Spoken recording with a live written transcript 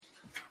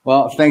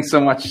Well, thanks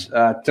so much,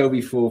 Toby,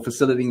 for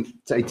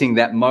facilitating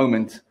that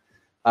moment.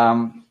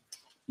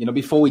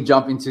 Before we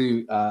jump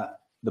into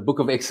the book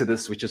of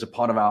Exodus, which is a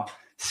part of our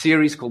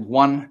series called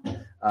One,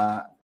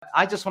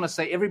 I just want to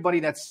say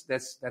everybody that's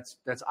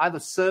either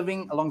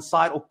serving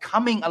alongside or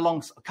coming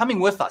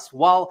with us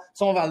while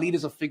some of our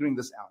leaders are figuring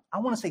this out. I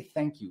want to say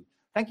thank you.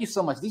 Thank you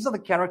so much. These are the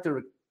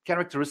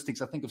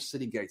characteristics, I think, of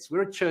City Gates.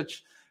 We're a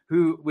church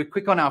we're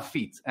quick on our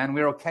feet and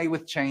we're okay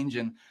with change.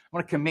 And I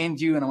want to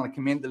commend you and I want to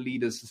commend the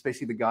leaders,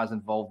 especially the guys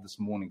involved this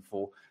morning,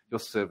 for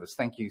your service.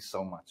 Thank you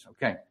so much.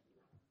 Okay.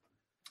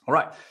 All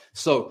right.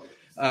 So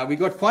we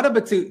got quite a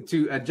bit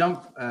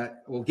to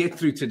we'll get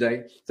through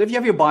today. So if you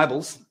have your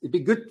Bibles, it'd be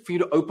good for you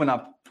to open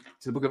up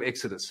to the book of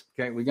Exodus.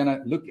 Okay. We're going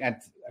to look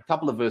at a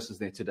couple of verses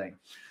there today.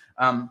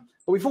 But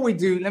before we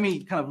do, let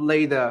me kind of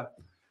lay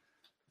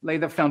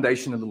the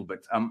foundation a little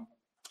bit.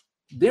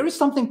 There is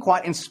something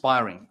quite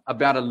inspiring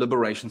about a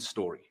liberation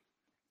story.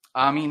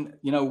 I mean,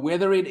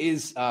 whether it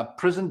is a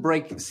Prison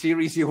Break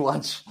series you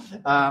watch,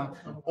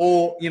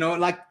 or,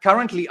 like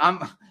currently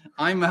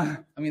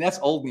that's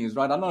old news,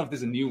 right? I don't know if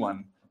there's a new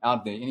one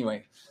out there.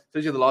 Anyway,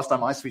 especially the last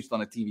time I switched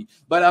on a TV.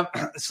 But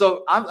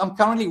so I'm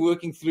currently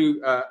working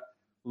through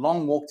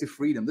Long Walk to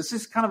Freedom. This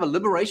is kind of a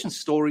liberation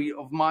story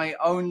of my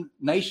own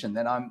nation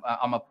that I'm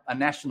a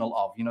national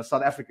of,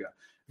 South Africa.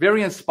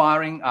 Very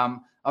inspiring.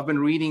 I've been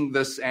reading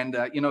this, and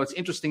it's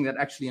interesting that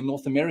actually in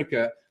North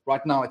America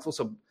right now it's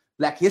also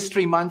Black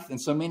History Month, and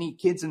so many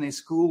kids in their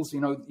schools,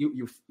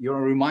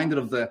 you're reminded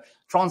of the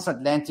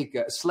transatlantic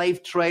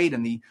slave trade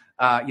and the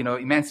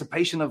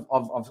emancipation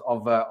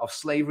of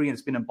slavery, and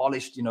it's been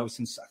abolished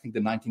since I think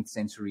the 19th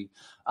century.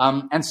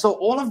 And so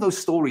all of those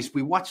stories,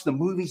 we watch the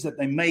movies that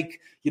they make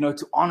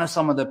to honor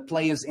some of the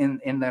players in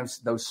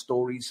those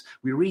stories.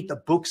 We read the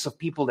books of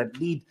people that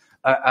lead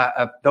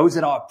those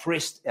that are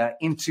oppressed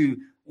into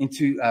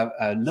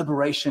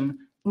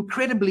liberation.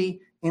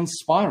 Incredibly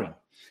inspiring.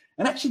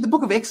 And actually, the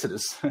book of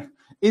Exodus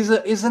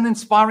is an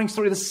inspiring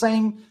story. The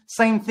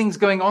same things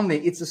going on there.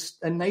 It's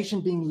a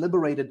nation being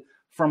liberated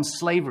from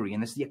slavery,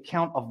 and it's the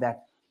account of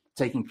that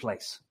taking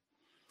place.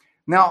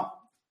 Now,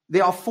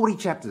 there are 40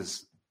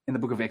 chapters in the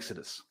book of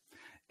Exodus,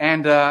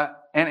 and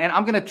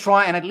I'm going to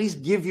try and at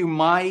least give you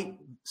my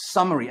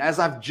summary as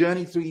I've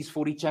journeyed through these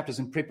 40 chapters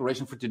in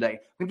preparation for today. I'm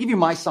going to give you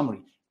my summary.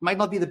 It might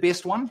not be the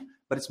best one,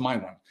 but it's my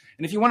one.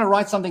 And if you want to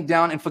write something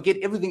down and forget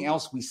everything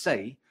else we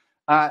say,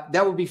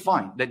 that would be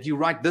fine, that you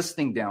write this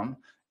thing down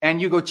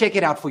and you go check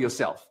it out for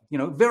yourself.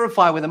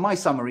 Verify whether my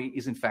summary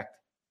is in fact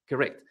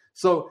correct.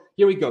 So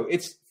here we go.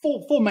 It's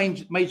four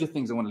major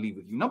things I want to leave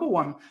with you. Number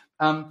one,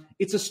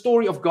 it's a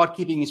story of God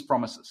keeping his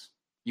promises.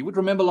 You would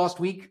remember last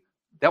week,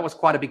 that was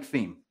quite a big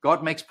theme.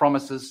 God makes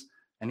promises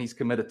and he's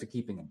committed to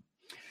keeping them.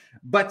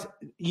 But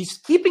he's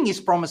keeping his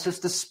promises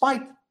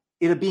despite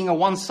it being a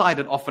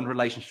one-sided often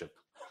relationship.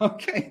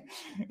 Okay.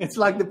 It's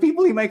like the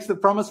people he makes the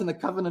promise and the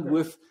covenant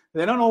with,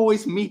 they don't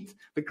always meet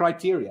the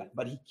criteria,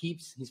 but he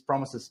keeps his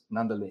promises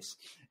nonetheless.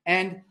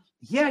 And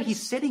here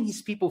he's setting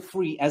his people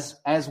free as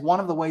one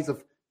of the ways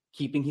of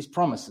keeping his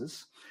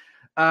promises.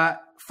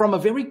 From a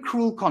very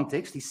cruel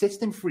context, he sets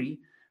them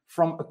free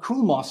from a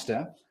cruel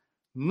master,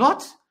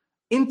 not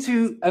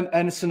into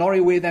a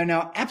scenario where they're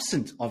now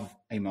absent of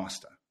a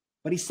master,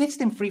 but he sets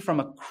them free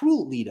from a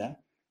cruel leader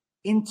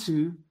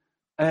into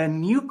a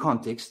new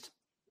context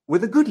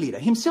with a good leader,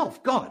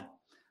 himself, God.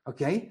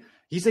 Okay?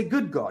 He's a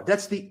good God.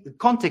 That's the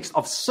context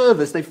of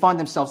service. They find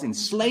themselves in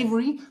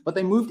slavery, but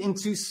they moved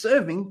into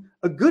serving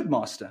a good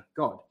master,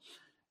 God.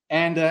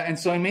 And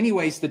so in many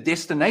ways, the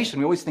destination,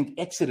 we always think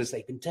Exodus,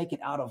 they've been taken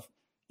out of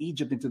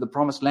Egypt into the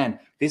promised land.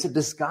 There's a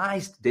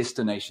disguised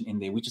destination in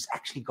there, which is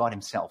actually God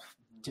himself,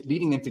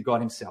 leading them to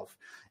God himself.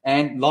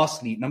 And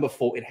lastly, number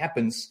 4, it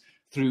happens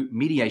through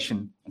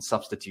mediation and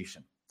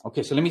substitution.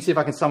 Okay, so let me see if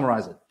I can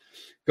summarize it.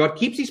 God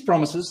keeps his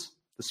promises,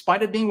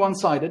 despite it being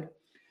one-sided,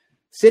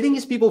 setting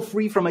his people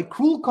free from a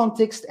cruel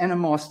context and a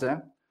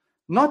master,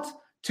 not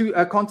to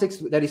a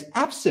context that is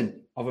absent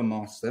of a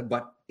master,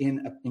 but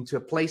into a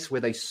place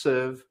where they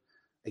serve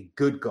a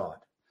good God.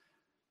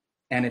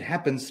 And it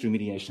happens through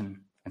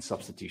mediation and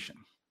substitution.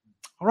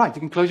 All right, you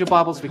can close your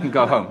Bibles, we can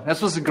go home.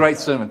 This was a great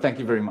sermon. Thank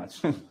you very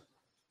much.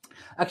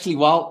 Actually,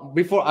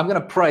 before I'm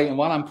going to pray, and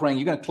while I'm praying,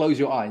 you're going to close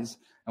your eyes.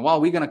 And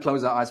while we're going to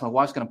close our eyes, my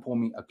wife's going to pour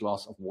me a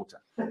glass of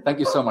water. Thank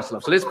you so much,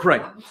 love. So let's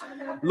pray.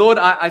 Lord,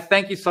 I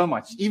thank you so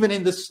much. Even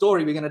in this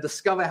story, we're going to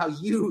discover how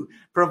you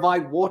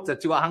provide water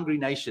to a hungry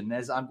nation,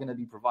 as I'm going to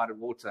be provided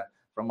water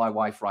from my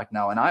wife right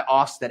now. And I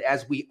ask that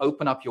as we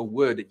open up your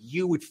word, that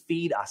you would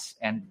feed us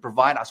and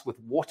provide us with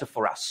water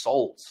for our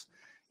souls.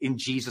 In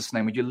Jesus'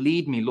 name, would you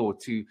lead me, Lord,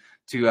 to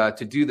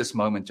do this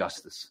moment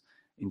justice?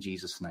 In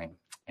Jesus' name,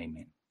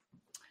 amen.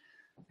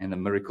 And the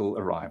miracle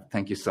arrived.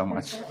 Thank you so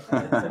much.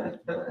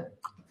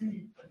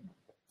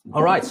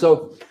 All right,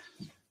 so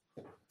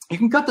you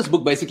can cut this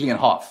book basically in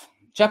half.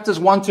 Chapters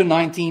 1 to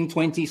 19,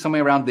 20,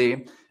 somewhere around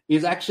there,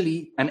 is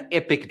actually an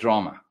epic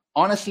drama.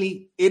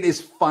 Honestly, it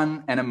is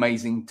fun and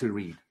amazing to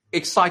read.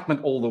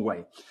 Excitement all the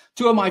way.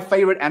 2 of my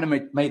favorite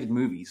animated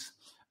movies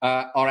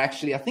are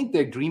actually, I think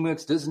they're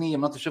DreamWorks, Disney.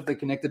 I'm not sure if they're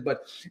connected,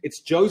 but it's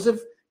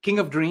Joseph, King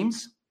of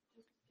Dreams.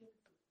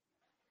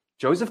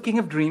 Joseph, King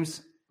of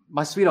Dreams.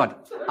 My sweetheart,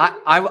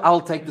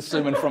 I'll take the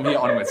sermon from here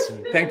onwards.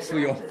 Thanks for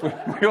your help.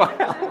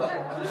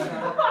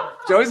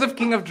 Joseph,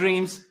 King of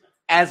Dreams,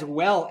 as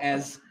well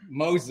as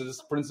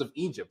Moses, Prince of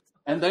Egypt.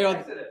 And they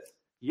are...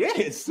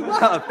 Yes.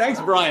 Wow. Thanks,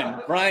 Brian.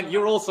 Brian,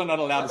 you're also not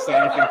allowed to say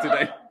anything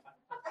today.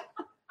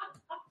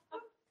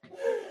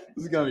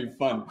 This is going to be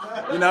fun.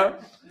 You know,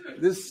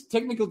 there's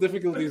technical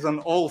difficulties on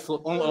all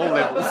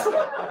levels.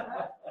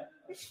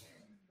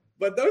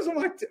 But those are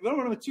one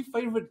of my two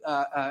favorite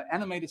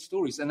animated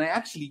stories. And they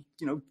actually,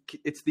 you know,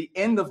 it's the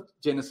end of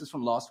Genesis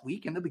from last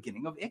week and the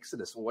beginning of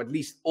Exodus, or at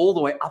least all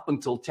the way up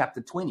until chapter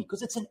 20,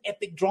 because it's an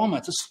epic drama.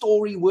 It's a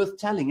story worth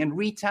telling and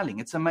retelling.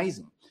 It's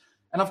amazing.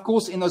 And of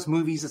course, in those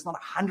movies, it's not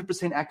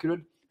 100%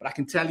 accurate, but I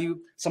can tell you,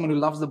 someone who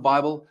loves the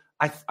Bible,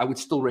 I would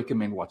still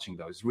recommend watching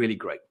those. Really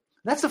great.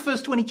 That's the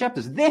first 20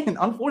 chapters. Then,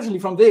 unfortunately,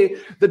 from there,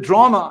 the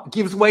drama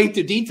gives way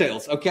to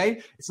details,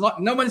 okay?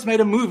 Nobody's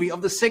made a movie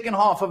of the second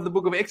half of the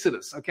book of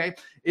Exodus, okay?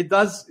 It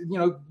does, you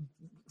know,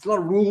 it's a lot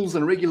of rules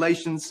and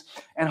regulations,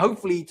 and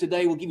hopefully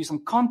today we'll give you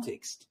some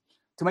context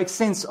to make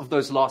sense of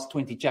those last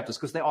 20 chapters,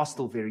 because they are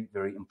still very,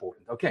 very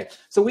important. Okay,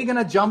 so we're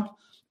going to jump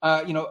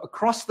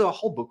across the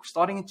whole book,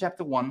 starting in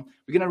chapter 1.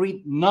 We're going to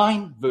read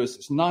 9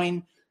 verses,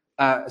 9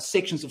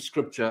 sections of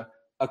scripture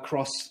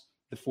across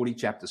the 40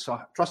 chapters. So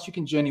I trust you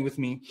can journey with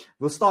me.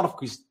 We'll start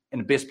off in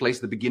the best place,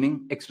 the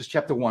beginning, Exodus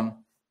chapter 1.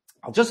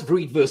 I'll just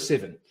read verse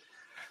 7.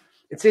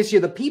 It says here,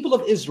 the people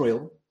of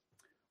Israel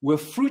were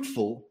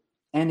fruitful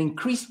and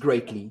increased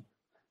greatly.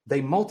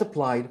 They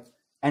multiplied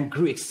and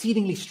grew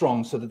exceedingly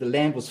strong, so that the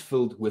land was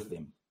filled with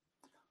them.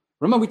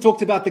 Remember, we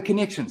talked about the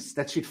connections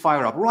that should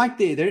fire up. Right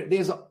there,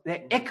 there are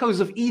echoes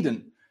of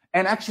Eden,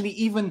 and actually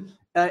even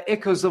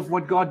echoes of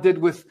what God did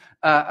with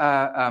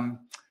Noah,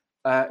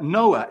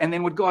 and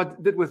then what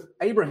God did with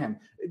Abraham.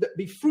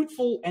 Be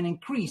fruitful and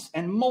increase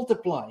and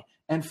multiply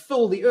and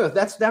fill the earth.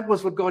 That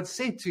was what God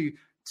said to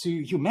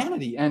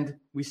humanity, and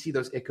we see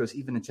those echoes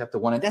even in chapter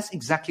 1, and that's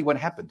exactly what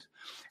happened.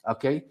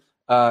 Okay,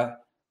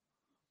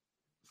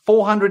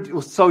 400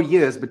 or so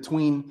years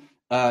between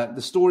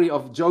the story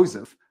of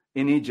Joseph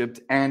in Egypt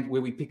and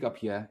where we pick up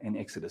here in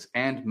Exodus.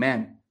 And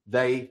man,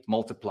 they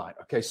multiplied.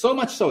 Okay, so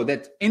much so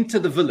that enter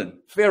the villain,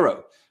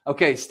 Pharaoh,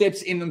 okay,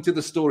 steps into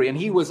the story. And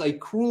he was a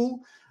cruel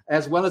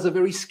as well as a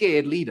very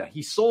scared leader.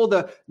 He saw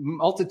the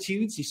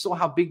multitudes. He saw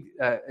how big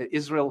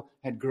Israel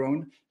had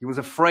grown. He was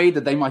afraid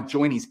that they might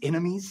join his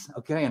enemies,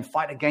 okay, and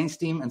fight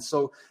against him. And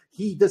so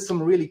he did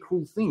some really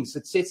cruel things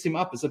that sets him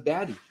up as a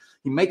baddie.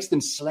 He makes them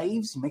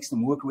slaves. He makes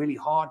them work really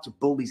hard to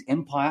build his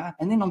empire.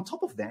 And then on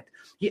top of that,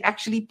 he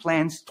actually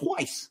plans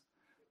twice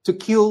to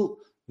kill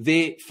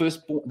their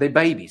firstborn, their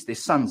babies, their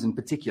sons in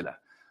particular.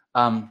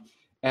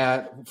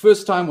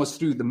 First time was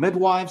through the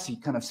midwives. He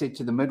kind of said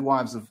to the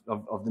midwives of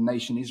the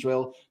nation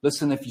Israel,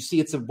 listen, if you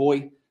see it's a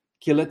boy,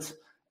 kill it.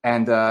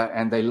 And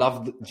they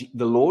loved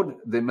the Lord,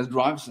 the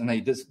midwives, and they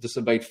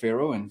disobeyed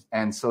Pharaoh.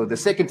 And so the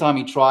second time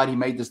he tried, he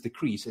made this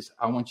decree. He says,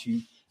 I want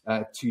you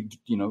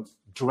to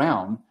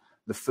drown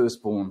the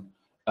firstborn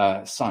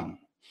son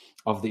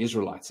of the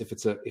Israelites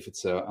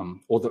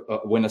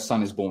when a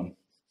son is born.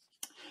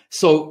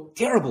 So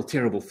terrible,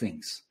 terrible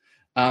things.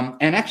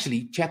 And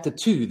actually, chapter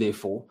 2,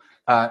 therefore,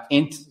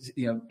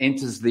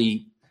 enters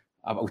the,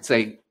 I would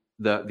say,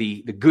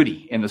 the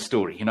goody in the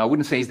story. You know, I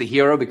wouldn't say he's the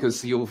hero,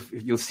 because you'll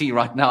see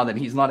right now that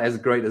he's not as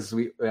great as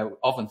we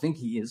often think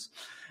he is.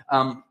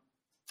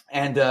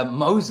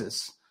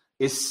 Moses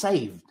is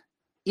saved.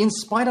 In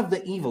spite of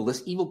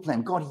this evil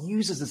plan, God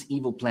uses this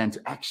evil plan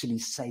to actually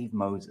save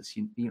Moses.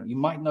 You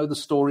might know the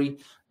story.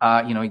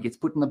 He gets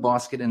put in the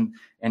basket, and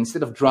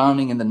instead of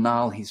drowning in the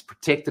Nile, he's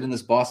protected in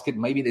this basket.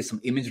 Maybe there's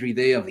some imagery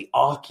there of the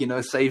ark,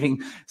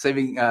 saving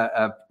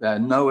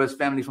Noah's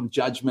family from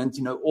judgment.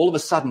 All of a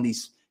sudden,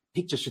 these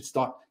pictures should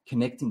start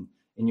connecting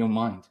in your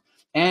mind.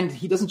 And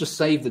he doesn't just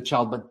save the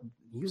child, but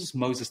he uses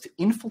Moses to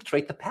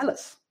infiltrate the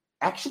palace,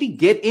 actually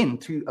get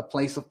into a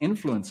place of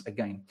influence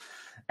again.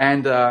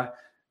 And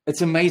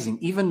it's amazing.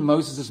 Even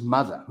Moses'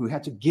 mother, who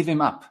had to give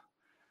him up,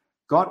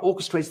 God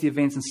orchestrates the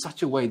events in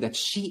such a way that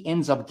she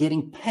ends up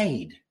getting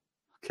paid,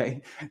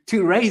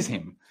 to raise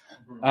him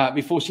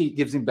before she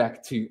gives him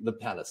back to the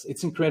palace.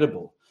 It's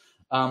incredible.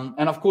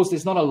 And of course,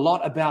 there's not a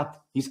lot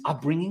about his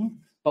upbringing,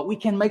 but we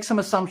can make some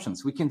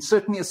assumptions. We can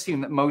certainly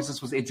assume that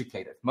Moses was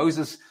educated.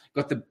 Moses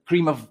got the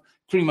cream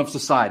of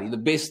society, the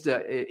best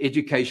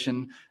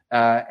education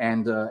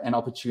and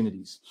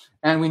opportunities.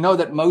 And we know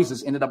that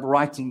Moses ended up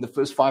writing the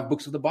first 5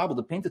 books of the Bible,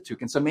 the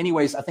Pentateuch. In so many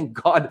ways, I think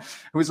God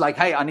was like,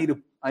 hey, I need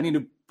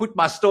to put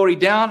my story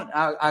down.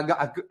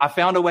 I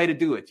found a way to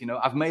do it.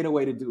 I've made a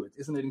way to do it.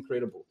 Isn't it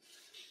incredible?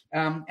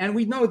 And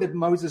we know that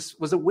Moses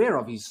was aware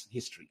of his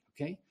history.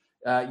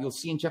 You'll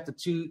see in chapter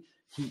 2,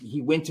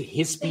 he went to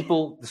his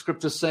people, the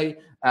scriptures say,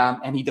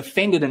 and he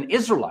defended an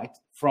Israelite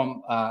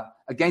from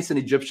against an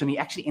Egyptian. He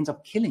actually ends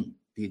up killing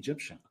the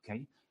Egyptian.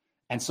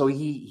 And so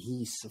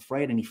he's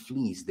afraid and he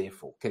flees,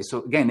 therefore. Okay,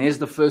 so again, there's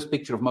the first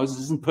picture of Moses.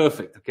 Isn't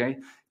perfect, okay?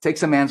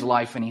 Takes a man's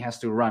life and he has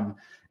to run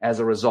as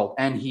a result.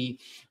 And he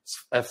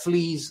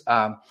flees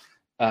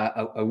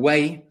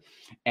away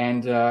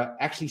and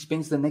actually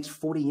spends the next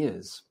 40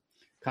 years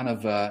kind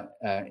of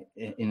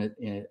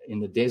in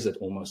the desert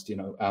almost,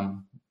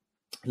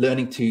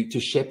 learning to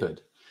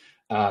shepherd.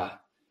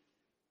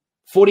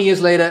 40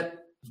 years later,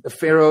 the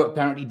Pharaoh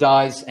apparently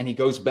dies and he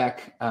goes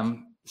back.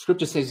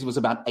 Scripture says he was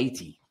about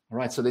 80. All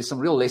right, so there's some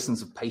real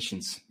lessons of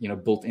patience,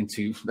 built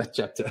into that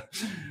chapter.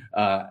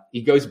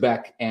 He goes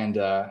back and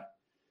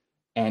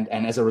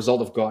as a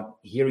result of God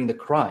hearing the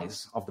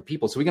cries of the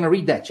people. So we're going to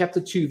read that, chapter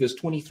 2, verse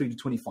 23 to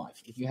 25.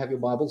 If you have your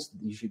Bibles,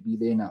 you should be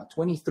there now.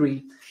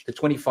 23 to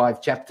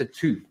 25, chapter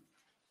 2.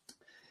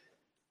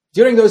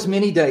 During those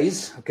many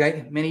days,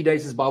 okay, many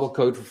days is Bible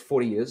code for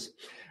 40 years,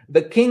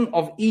 the king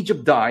of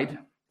Egypt died,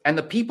 and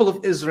the people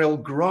of Israel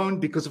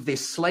groaned because of their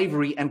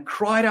slavery and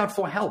cried out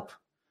for help.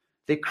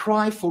 Their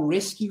cry for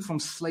rescue from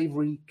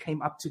slavery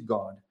came up to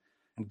God,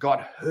 and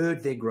God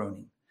heard their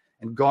groaning.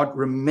 And God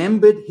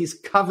remembered his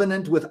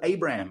covenant with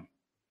Abraham,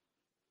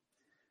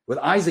 with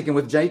Isaac, and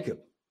with Jacob.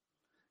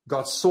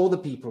 God saw the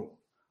people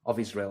of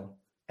Israel,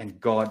 and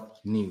God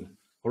knew.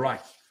 All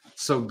right,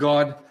 so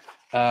God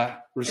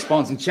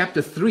responds. In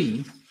chapter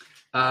 3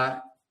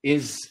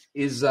 is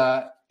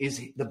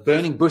the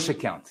burning bush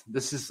account.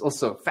 This is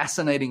also a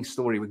fascinating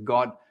story where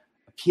God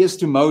appears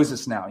to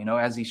Moses now,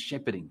 as he's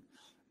shepherding.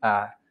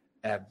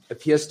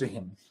 Appears to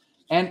him.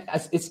 And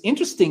it's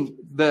interesting,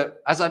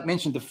 as I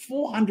mentioned, the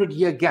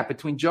 400-year gap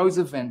between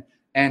Joseph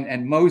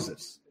and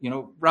Moses,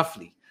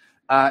 roughly,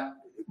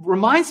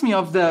 reminds me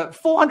of the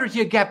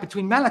 400-year gap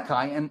between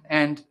Malachi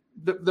and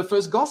the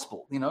first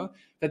gospel,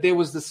 that there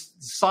was this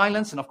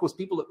silence. And of course,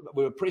 people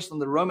were oppressed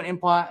under the Roman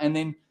Empire, and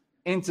then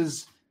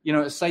enters,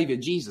 a savior,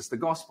 Jesus, the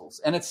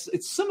gospels. And it's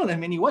similar in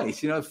many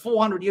ways,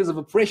 400 years of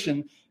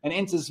oppression, and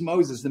enters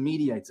Moses, the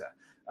mediator,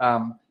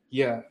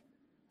 here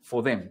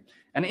for them.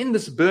 And in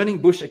this burning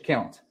bush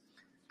account,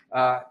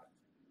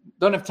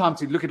 don't have time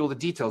to look at all the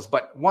details,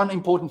 but one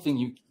important thing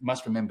you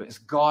must remember is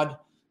God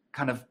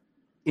kind of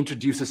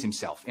introduces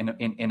himself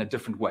in a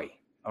different way,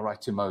 all right,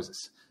 to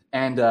Moses.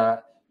 And,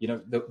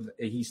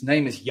 his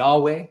name is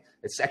Yahweh.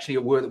 It's actually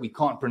a word that we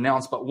can't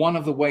pronounce, but one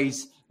of the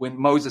ways when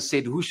Moses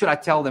said, who should I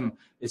tell them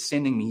is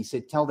sending me? He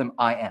said, tell them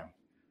I am,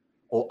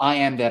 or I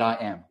am that I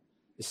am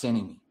is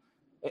sending me.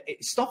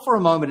 Stop for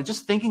a moment and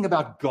just thinking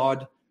about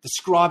God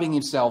describing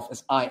himself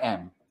as I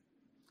am.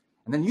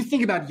 And then you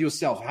think about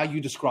yourself, how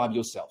you describe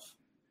yourself.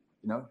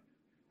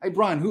 Hey,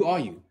 Brian, who are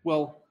you?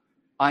 Well,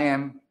 I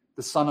am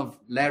the son of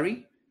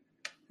Larry,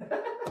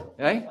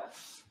 okay?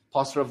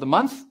 Pastor of the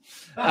month.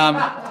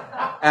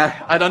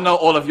 I don't know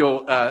all of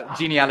your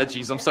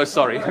genealogies. I'm so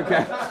sorry.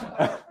 Okay.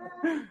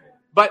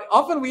 But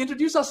often we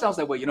introduce ourselves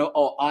that way.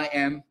 I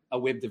am a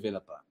web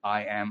developer.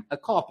 I am a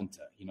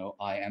carpenter.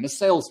 I am a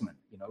salesman.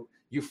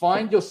 You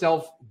find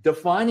yourself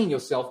defining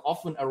yourself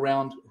often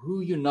around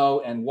who you know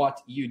and what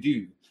you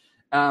do.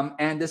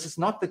 And this is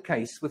not the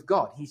case with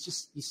God. He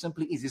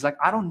simply is. He's like,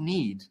 I don't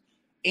need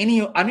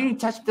to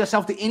attach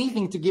myself to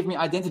anything to give me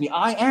identity.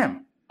 I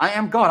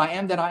am God. I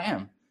am that I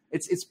am.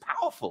 It's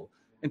powerful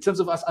in terms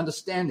of us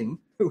understanding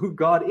who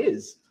God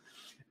is.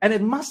 And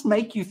it must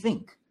make you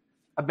think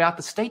about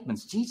the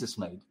statements Jesus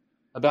made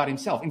about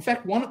himself. In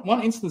fact,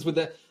 one instance with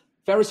the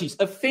Pharisees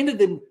offended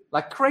them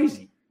like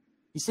crazy.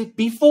 He said,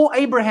 before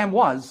Abraham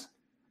was,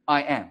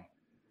 I am.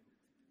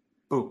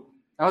 Boom.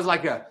 That was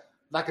like a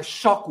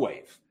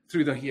shockwave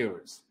through the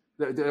hearers.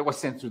 That was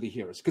sent through the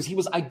hearers. Because he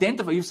was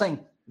identifying, he was saying,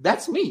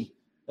 that's me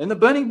in the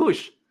burning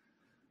bush.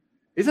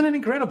 Isn't it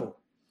incredible?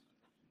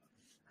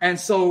 And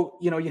so,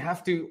 you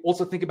have to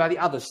also think about the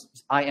other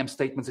I am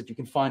statements that you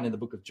can find in the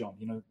book of John.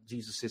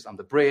 Jesus says, I'm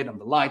the bread, I'm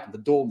the light, I'm the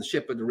door, I'm the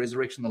shepherd, the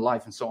resurrection, the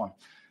life, and so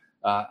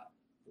on.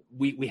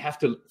 We have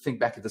to think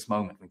back at this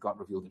moment when God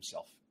revealed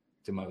himself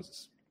to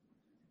Moses.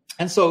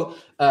 And so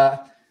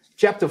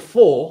chapter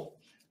 4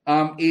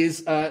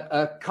 is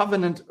a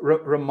covenant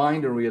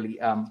reminder, really,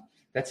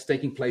 that's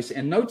taking place.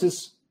 And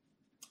notice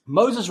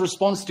Moses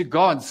responds to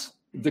God's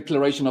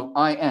declaration of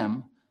I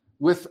am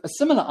with a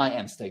similar I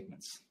am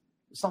statements.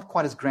 It's not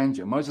quite as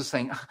grandeur. Moses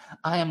saying,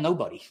 I am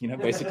nobody,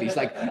 basically. It's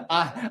like,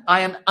 I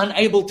am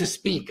unable to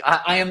speak.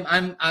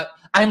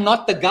 I'm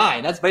not the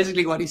guy. That's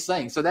basically what he's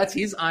saying. So that's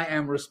his I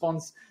am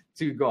response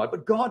to God.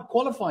 But God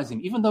qualifies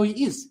him, even though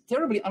he is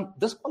terribly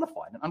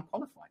disqualified and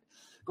unqualified.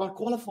 God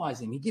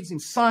qualifies him. He gives him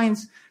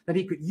signs that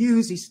he could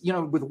use. He's,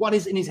 with what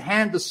is in his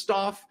hand, the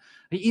staff.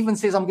 He even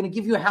says, I'm going to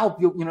give you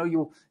help.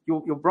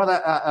 Your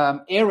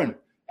brother Aaron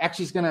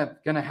actually is going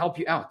to help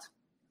you out.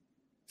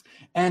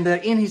 And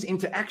in his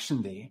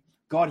interaction there,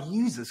 God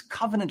uses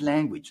covenant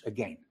language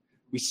again.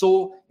 We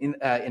saw in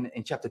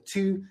chapter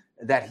 2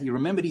 that he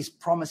remembered his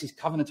promise, his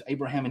covenant to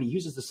Abraham, and he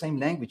uses the same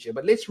language here.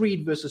 But let's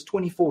read verses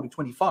 24 to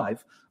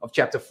 25 of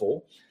chapter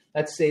 4.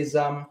 That says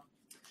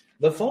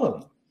the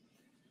following.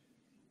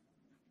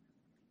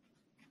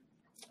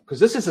 Because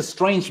this is a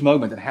strange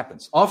moment that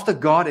happens. After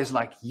God is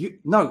like,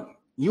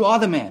 You are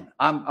the man.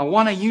 I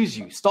want to use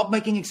you. Stop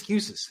making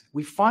excuses.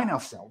 We find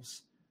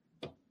ourselves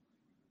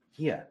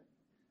here.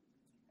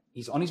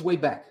 He's on his way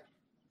back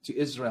to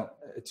Israel,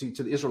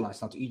 to the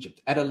Israelites, not to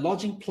Egypt. At a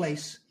lodging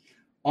place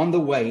on the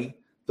way,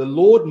 the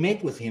Lord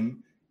met with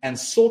him and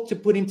sought to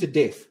put him to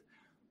death.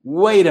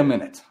 Wait a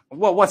minute.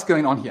 What's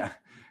going on here?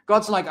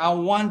 God's like, I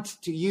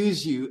want to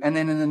use you. And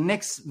then in the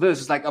next verse,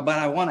 it's like, but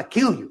I want to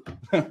kill you.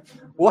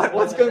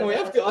 What's going on? We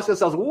have to ask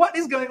ourselves, what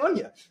is going on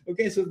here?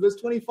 Okay, so verse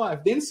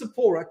 25. Then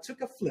Zipporah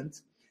took a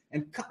flint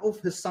and cut off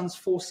his son's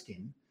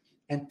foreskin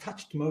and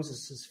touched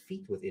Moses'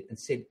 feet with it and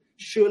said,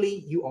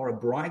 surely you are a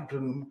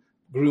bridegroom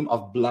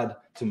of blood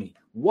to me.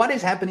 What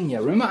is happening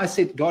here? Remember I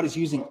said God is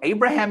using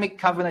Abrahamic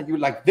covenant. You're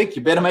like, Vic,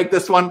 you better make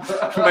this one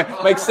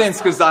make sense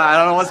because I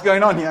don't know what's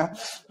going on here.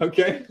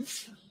 Okay.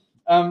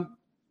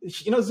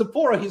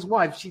 Zipporah, his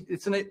wife,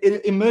 it's an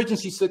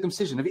emergency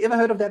circumcision. Have you ever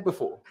heard of that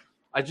before?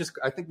 I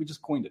think we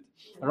just coined it.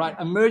 All right.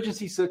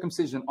 Emergency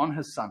circumcision on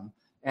her son.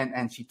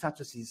 And she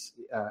touches his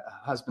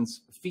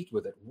husband's feet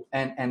with it.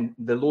 And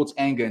the Lord's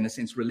anger, in a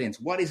sense, relents.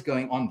 What is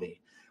going on there?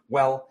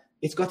 Well,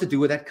 it's got to do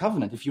with that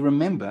covenant. If you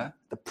remember,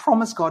 the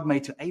promise God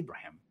made to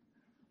Abraham,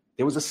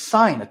 there was a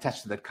sign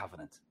attached to that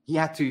covenant. He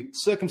had to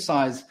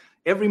circumcise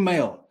every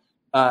male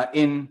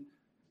in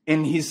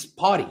his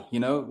party,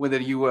 whether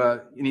you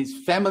were in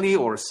his family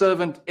or a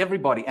servant,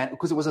 everybody. And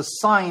because it was a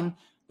sign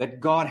that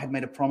God had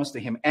made a promise to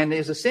him. And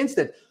there's a sense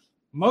that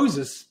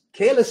Moses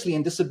carelessly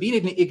and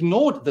disobediently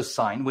ignored the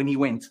sign when he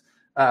went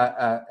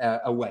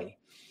away.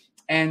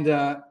 And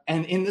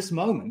in this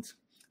moment,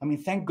 I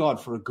mean, thank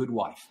God for a good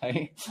wife,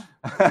 hey?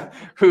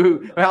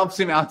 who helps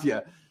him out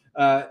here.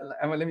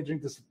 Let me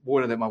drink this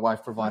water that my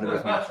wife provided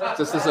with me,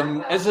 just as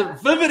a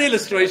vivid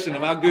illustration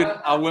of how good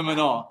our women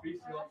are.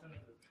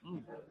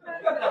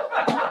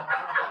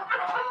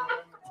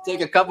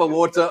 Take a cup of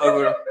water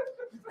over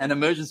an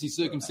emergency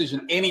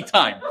circumcision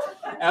anytime.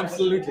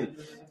 Absolutely.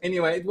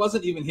 Anyway, it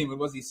wasn't even him, it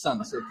was his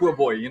son. So poor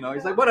boy,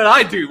 he's like, what did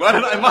I do? What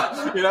did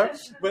I,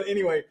 But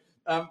anyway,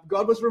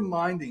 God was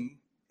reminding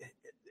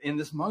in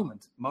this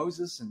moment,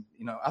 Moses and,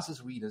 us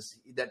as readers,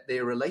 that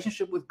their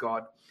relationship with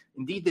God,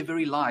 indeed their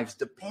very lives,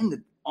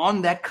 depended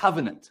on that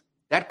covenant.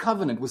 That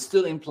covenant was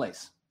still in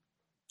place.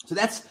 So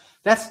that's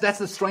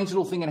the strange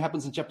little thing that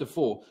happens in chapter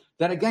 4.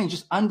 That again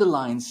just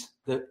underlines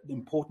the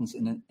importance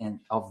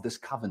of this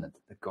covenant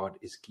that God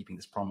is keeping,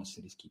 this promise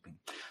that he's keeping.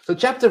 So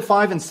chapter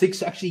 5 and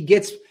 6 actually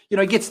gets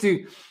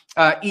to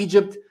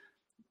Egypt.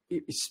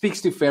 It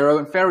speaks to Pharaoh,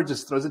 and Pharaoh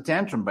just throws a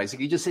tantrum.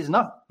 Basically, he just says,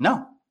 "No,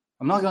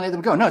 I'm not going to let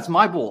them go. No, it's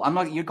my ball.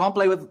 You can't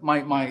play with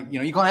my.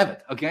 You can't have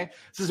it." Okay,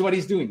 this is what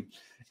he's doing.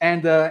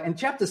 And in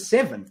chapter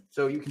 7,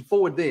 so you can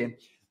forward there.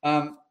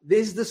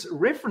 There's this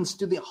reference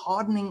to the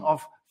hardening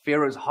of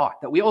Pharaoh's heart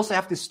that we also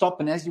have to stop.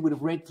 And as you would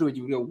have read through it,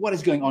 you would go, "What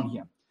is going on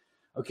here?"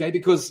 Okay,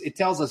 because it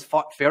tells us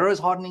Pharaoh is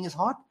hardening his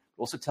heart. It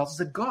also tells us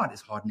that God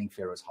is hardening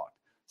Pharaoh's heart.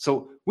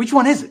 So which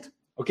one is it?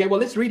 Okay, well,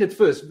 let's read it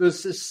first.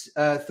 Verses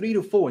 3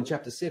 to 4 in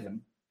chapter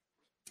 7.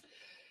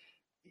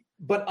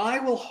 But I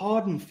will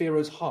harden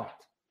Pharaoh's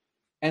heart,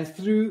 and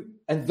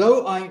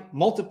though I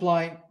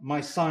multiply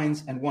my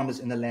signs and wonders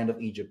in the land of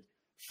Egypt,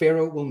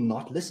 Pharaoh will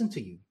not listen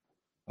to you.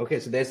 Okay,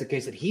 so there's the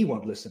case that he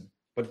won't listen,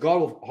 but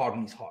God will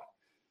harden his heart.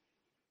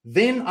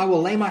 Then I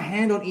will lay my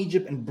hand on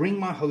Egypt and bring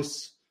my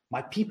hosts,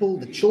 my people,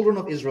 the children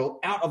of Israel,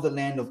 out of the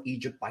land of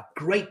Egypt by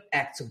great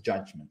acts of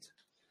judgment.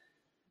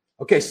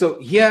 Okay, so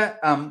here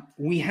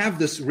we have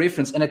this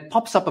reference, and it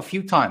pops up a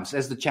few times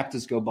as the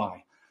chapters go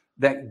by,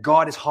 that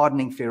God is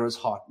hardening Pharaoh's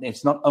heart.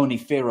 It's not only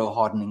Pharaoh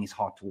hardening his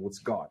heart towards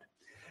God.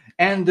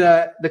 And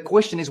the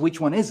question is,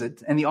 which one is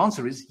it? And the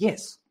answer is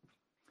yes.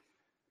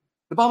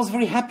 The Bible's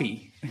very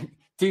happy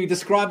to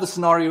describe the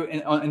scenario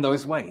in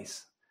those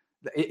ways.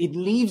 It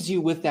leaves you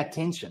with that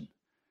tension,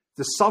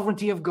 the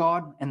sovereignty of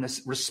God and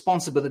the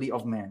responsibility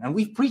of man. And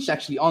we've preached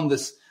actually on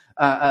this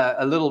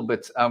a little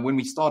bit when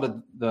we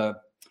started the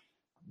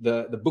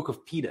book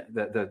of Peter,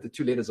 the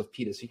two letters of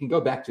Peter. So you can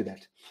go back to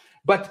that.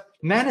 But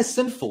man is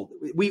sinful.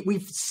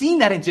 We've seen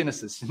that in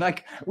Genesis.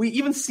 Like we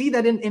even see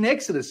that in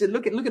Exodus.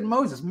 Look at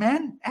Moses.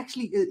 Man,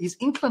 actually, his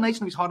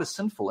inclination of his heart is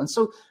sinful. And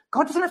so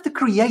God doesn't have to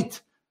create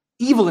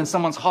evil in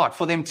someone's heart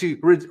for them to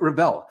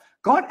rebel.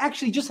 God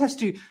actually just has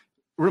to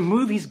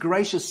remove his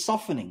gracious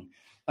softening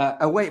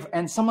away,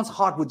 and someone's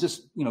heart would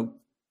just,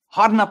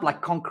 harden up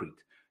like concrete.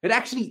 It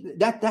actually,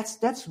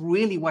 that's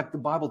really what the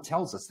Bible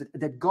tells us,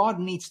 that God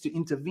needs to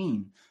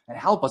intervene and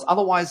help us.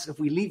 Otherwise, if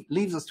we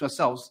leaves us to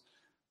ourselves,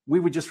 we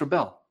would just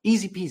rebel.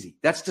 Easy peasy.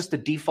 That's just the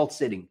default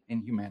setting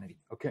in humanity.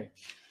 Okay.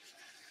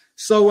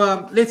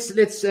 So let's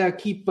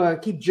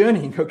keep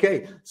journeying.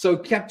 Okay. So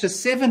chapter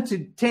 7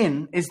 to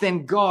 10 is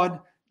then God,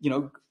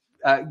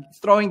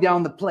 throwing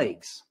down the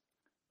plagues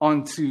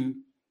onto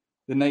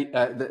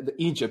the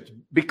Egypt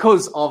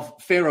because of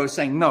Pharaoh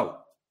saying no.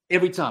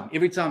 Every time,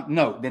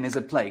 no, then there's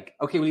a plague.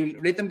 Okay, will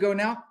you let them go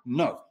now?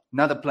 No,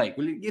 another plague.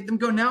 Will you let them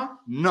go now?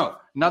 No,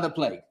 another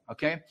plague.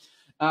 Okay,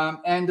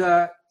 and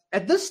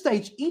at this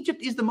stage,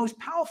 Egypt is the most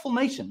powerful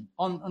nation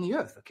on the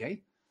earth.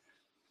 Okay,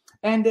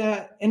 and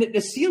it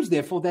assumes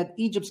therefore that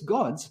Egypt's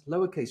gods,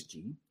 lowercase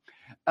g,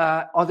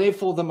 are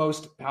therefore the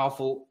most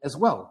powerful as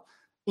well,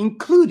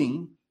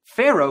 including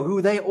Pharaoh,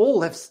 who they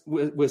all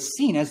were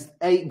seen as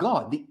a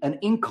god, an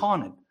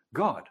incarnate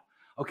God.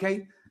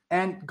 Okay?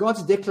 And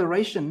God's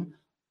declaration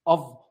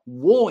of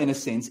war, in a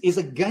sense, is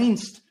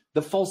against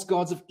the false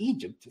gods of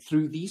Egypt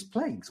through these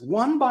plagues.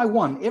 One by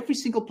one, every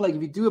single plague,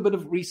 if you do a bit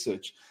of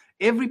research,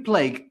 every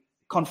plague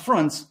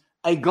confronts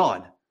a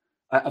god,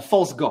 a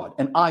false god,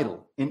 an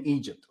idol in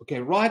Egypt. Okay,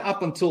 right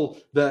up until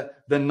the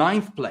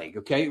ninth plague.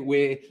 Okay,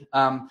 where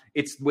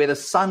it's where the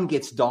sun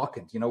gets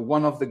darkened. You know,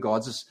 one of the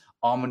gods is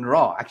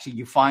Amun-Ra. Actually,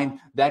 you find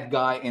that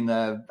guy in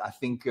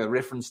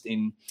referenced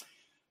in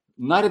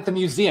Night at the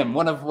Museum,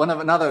 one of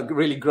another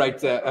really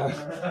great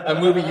a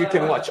movie you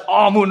can watch,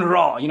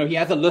 Amun-Ra. You know, he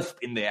has a lisp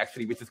in there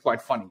actually, which is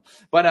quite funny.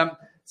 But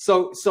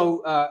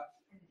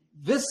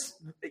this,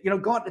 you know,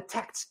 God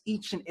attacks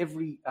each and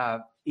every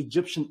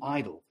Egyptian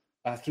idol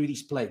through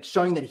these plagues,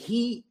 showing that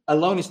He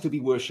alone is to be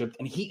worshipped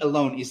and He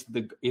alone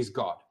is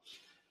God.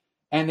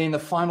 And then the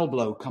final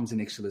blow comes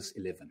in Exodus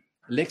 11.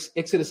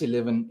 Exodus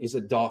 11 is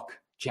a dark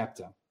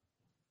chapter,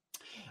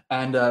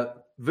 and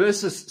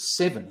verses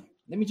 7.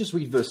 Let me just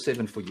read verse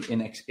 7 for you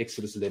in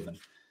Exodus 11.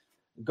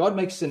 God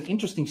makes an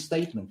interesting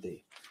statement there.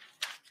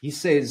 He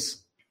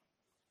says,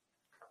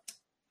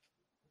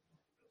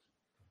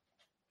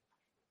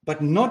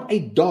 "But not a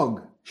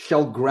dog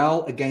shall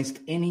growl against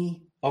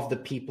any of the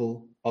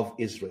people of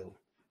Israel,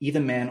 either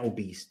man or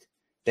beast,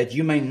 that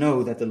you may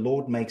know that the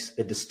Lord makes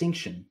a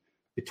distinction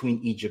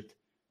between Egypt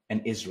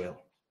and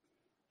Israel."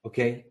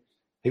 Okay?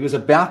 He was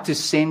about to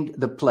send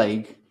the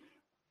plague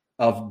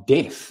of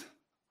death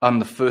on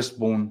the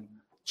firstborn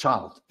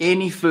child,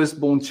 any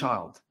firstborn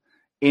child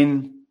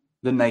in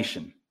the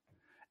nation.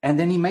 And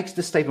then he makes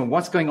the statement,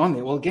 what's going on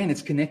there? Well, again,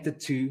 it's connected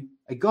to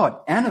a god.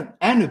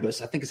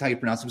 Anubis, I think is how you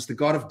pronounce it, was the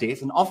god of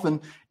death. And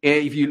often,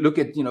 if you look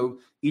at,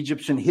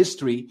 Egyptian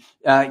history,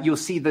 you'll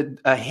see that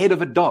a head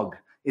of a dog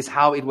is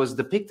how it was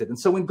depicted. And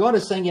so when God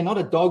is saying, not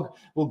a dog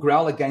will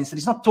growl against it,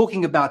 he's not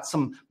talking about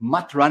some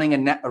mutt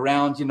running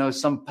around,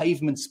 some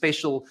pavement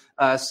special,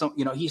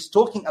 he's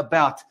talking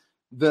about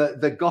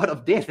the god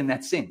of death in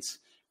that sense.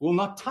 Will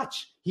not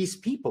touch his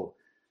people.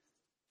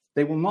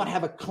 They will not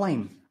have a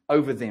claim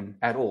over them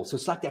at all. So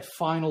it's like that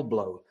final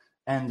blow.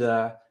 And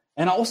I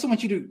also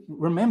want you to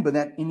remember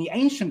that in the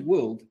ancient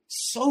world,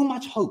 so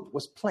much hope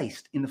was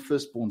placed in the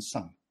firstborn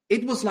son.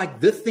 It was like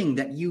the thing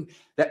that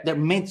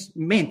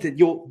meant that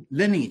your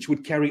lineage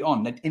would carry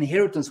on, that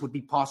inheritance would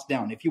be passed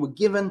down. If you were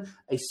given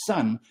a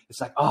son, it's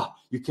like,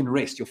 you can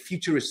rest. Your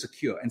future is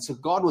secure. And so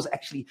God was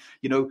actually,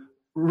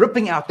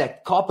 ripping out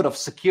that carpet of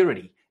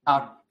security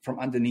out from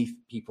underneath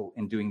people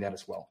in doing that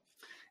as well.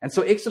 And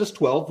so Exodus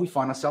 12, we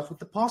find ourselves with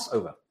the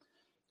Passover.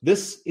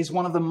 This is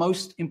one of the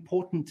most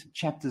important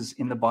chapters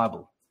in the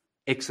Bible,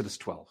 Exodus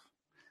 12.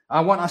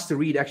 I want us to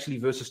read actually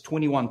verses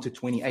 21 to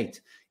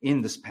 28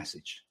 in this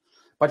passage.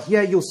 But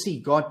here you'll see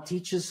God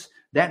teaches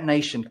that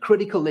nation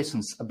critical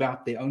lessons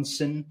about their own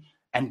sin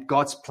and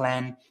God's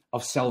plan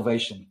of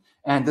salvation.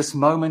 And this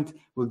moment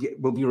will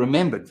be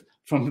remembered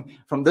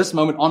from this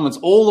moment onwards,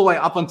 all the way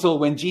up until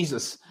when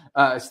Jesus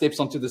steps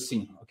onto the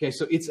scene. Okay,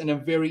 so it's a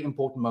very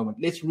important moment.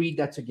 Let's read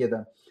that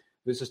together,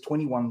 verses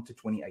 21 to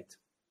 28.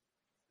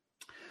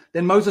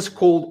 Then Moses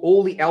called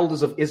all the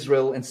elders of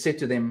Israel and said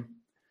to them,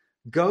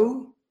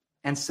 "Go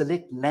and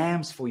select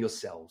lambs for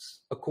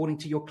yourselves according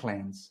to your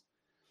clans,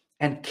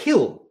 and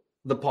kill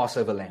the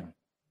Passover lamb.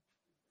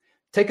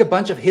 Take a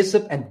bunch of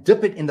hyssop and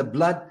dip it in the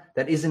blood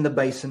that is in the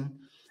basin,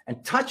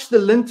 and touch the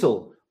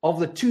lintel of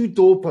the 2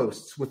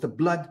 doorposts with the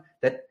blood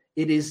that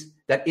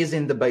is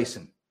in the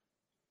basin.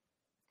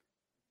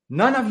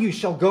 None of you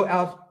shall go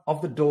out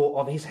of the door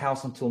of his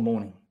house until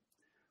morning,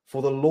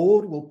 for the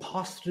Lord will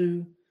pass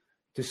through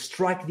to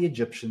strike the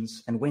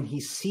Egyptians, and when he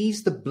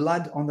sees the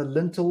blood on the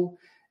lintel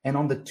and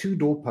on the 2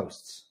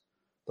 doorposts,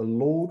 the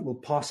Lord will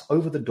pass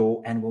over the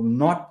door and will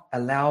not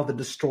allow the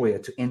destroyer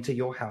to enter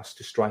your house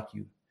to strike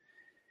you.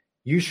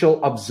 You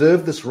shall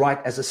observe this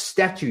rite as a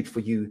statute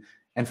for you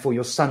and for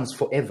your sons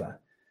forever.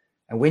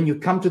 And when you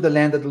come to the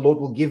land that the Lord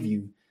will give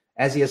you,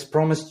 as he has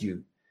promised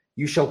you,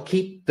 you shall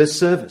keep this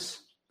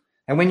service.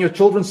 And when your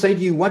children say to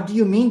you, 'What do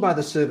you mean by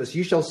the service?'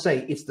 you shall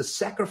say, 'It's the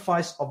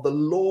sacrifice of the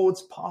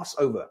Lord's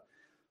Passover.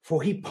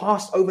 For he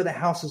passed over the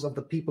houses of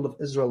the people of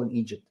Israel in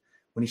Egypt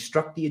when he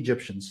struck the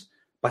Egyptians,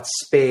 but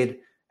spared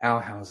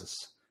our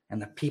houses.' And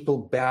the people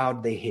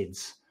bowed their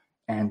heads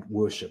and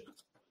worship."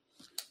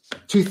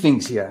 2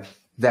 things here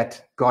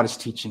that God is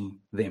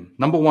teaching them.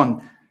 Number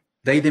 1,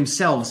 they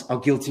themselves are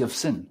guilty of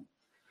sin.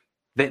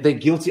 They're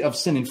guilty of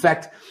sin. In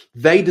fact,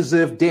 they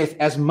deserve death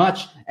as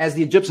much as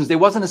the Egyptians. There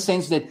wasn't a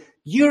sense that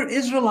you're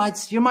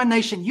Israelites, you're my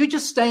nation, you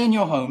just stay in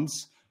your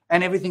homes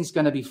and everything's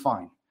going to be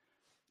fine.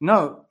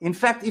 No, in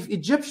fact, if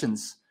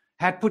Egyptians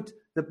had put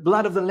the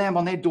blood of the lamb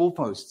on their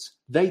doorposts,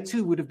 they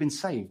too would have been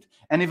saved.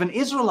 And if an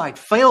Israelite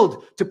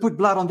failed to put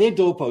blood on their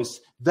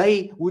doorposts,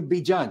 they would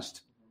be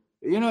judged.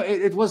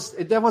 That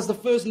was the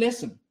first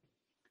lesson.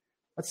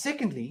 But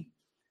secondly,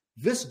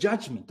 this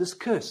judgment, this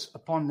curse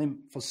upon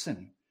them for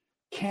sin,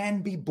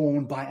 can be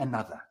borne by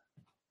another.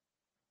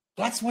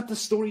 That's what the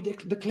story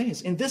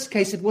declares. In this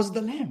case, it was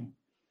the lamb.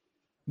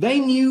 They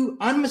knew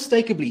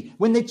unmistakably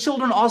when their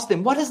children asked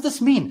them, what does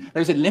this mean?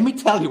 They said, let me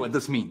tell you what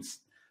this means.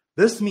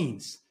 This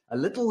means a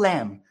little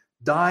lamb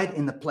died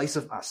in the place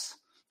of us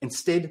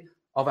instead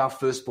of our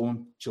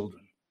firstborn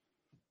children.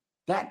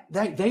 That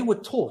they were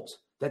taught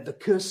that the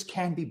curse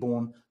can be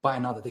borne by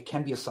another. There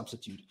can be a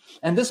substitute.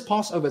 And this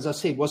Passover, as I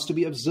said, was to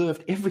be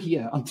observed every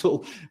year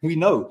until we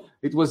know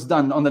it was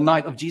done on the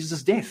night of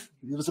Jesus' death.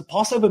 It was a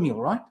Passover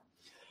meal, right?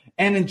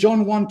 And in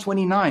John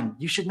 1:29,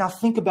 you should now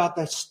think about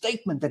that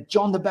statement that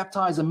John the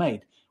Baptizer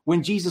made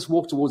when Jesus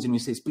walked towards him. He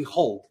says,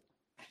 behold,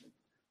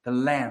 the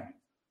Lamb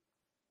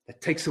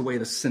that takes away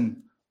the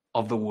sin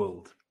of the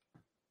world.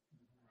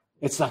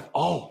 It's like,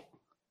 oh,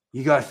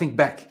 you got to think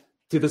back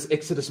to this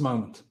Exodus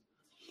moment.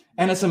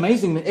 And it's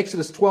amazing in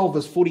Exodus 12,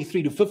 verse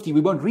 43 to 50, we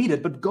won't read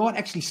it, but God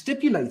actually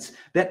stipulates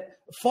that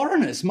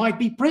foreigners might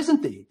be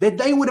present there, that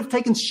they would have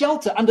taken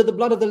shelter under the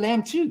blood of the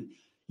Lamb too.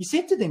 He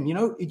said to them,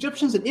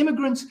 Egyptians and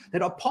immigrants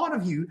that are part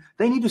of you,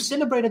 they need to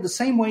celebrate it the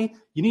same way.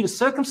 You need to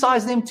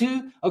circumcise them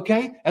too,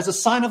 okay, as a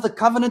sign of the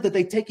covenant that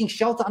they're taking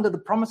shelter under the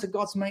promise that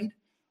God's made.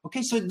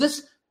 Okay, so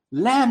this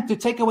Lamb to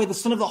take away the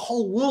sin of the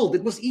whole world,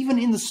 it was even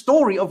in the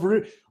story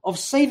of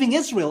saving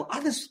Israel.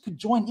 Others could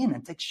join in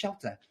and take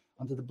shelter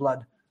under the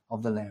blood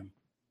of the Lamb.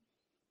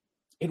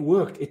 It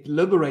worked. It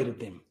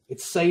liberated them.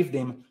 It saved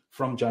them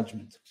from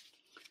judgment.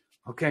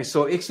 Okay,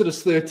 so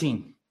Exodus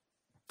 13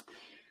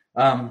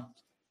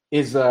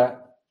 is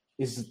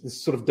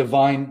this sort of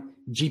divine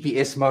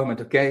GPS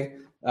moment, okay?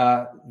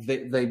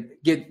 They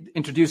get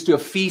introduced to a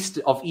feast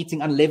of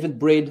eating unleavened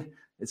bread.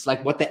 It's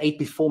like what they ate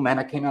before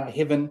manna came out of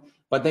heaven.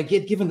 But they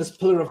get given this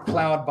pillar of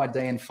cloud by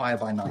day and fire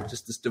by night,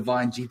 just this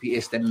divine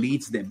GPS that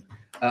leads them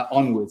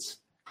onwards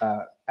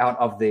out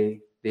of their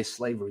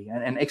slavery.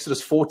 And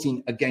Exodus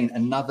 14, again,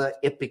 another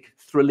epic,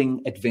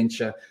 thrilling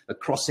adventure, the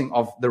crossing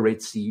of the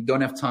Red Sea. You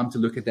don't have time to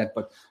look at that,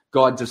 but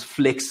God just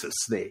flexes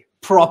there.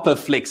 Proper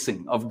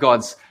flexing of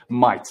God's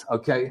might,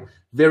 okay?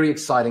 Very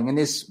exciting. And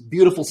there's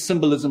beautiful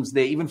symbolisms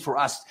there, even for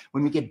us.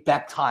 When we get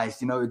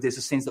baptized, there's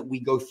a sense that we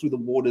go through the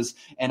waters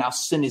and our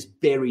sin is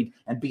buried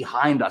and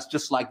behind us,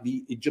 just like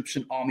the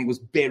Egyptian army was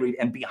buried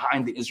and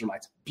behind the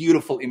Israelites.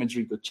 Beautiful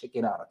imagery. Go check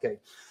it out, okay?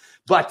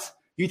 But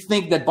you'd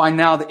think that by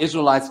now the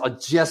Israelites are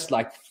just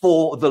like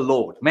for the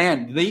Lord.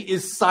 Man, he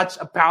is such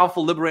a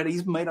powerful liberator.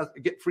 He's made us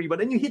get free. But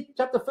then you hit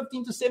chapter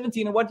 15 to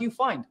 17, and what do you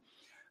find?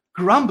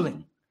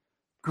 Grumbling,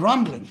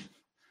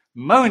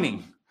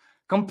 moaning,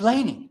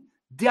 complaining,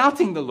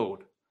 doubting the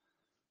Lord.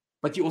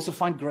 But you also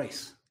find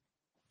grace.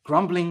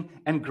 Grumbling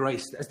and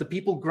grace. As the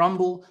people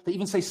grumble, they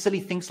even say silly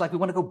things like, we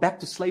want to go back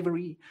to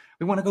slavery.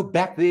 We want to go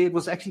back there. It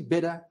was actually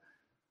better.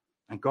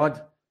 And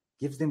God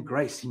gives them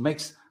grace. He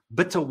makes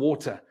bitter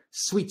water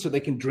sweet so they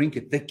can drink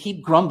it. They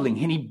keep grumbling,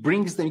 and he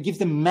gives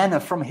them manna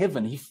from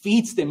heaven. He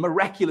feeds them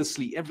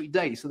miraculously every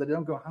day so that they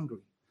don't go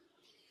hungry.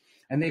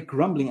 And their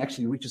grumbling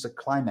actually reaches a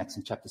climax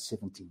in chapter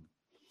 17.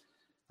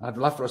 I'd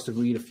love for us to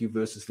read a few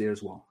verses there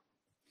as well.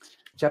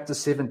 Chapter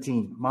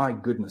 17, my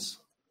goodness.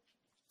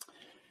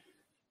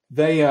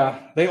 They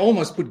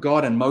almost put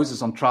God and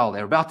Moses on trial.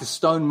 They're about to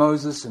stone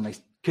Moses, and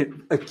they're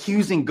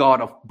accusing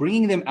God of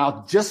bringing them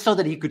out just so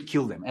that he could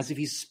kill them, as if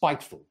he's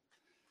spiteful.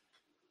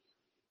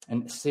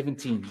 And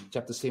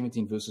chapter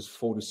 17, verses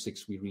 4 to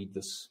 6, we read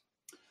this.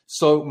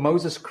 So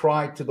Moses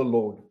cried to the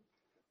Lord,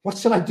 what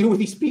shall I do with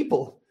these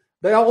people?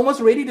 They are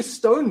almost ready to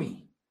stone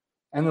me.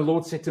 And the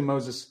Lord said to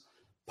Moses,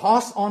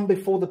 pass on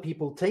before the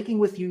people, taking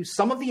with you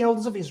some of the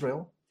elders of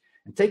Israel,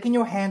 and take in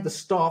your hand the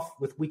staff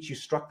with which you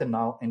struck the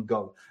Nile, and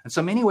go. And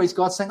so in many ways,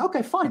 God's saying,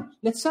 okay, fine.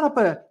 Let's set up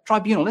a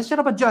tribunal. Let's set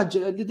up a judge.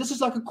 This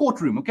is like a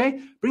courtroom, okay?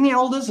 Bring the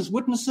elders as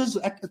witnesses,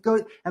 go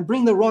and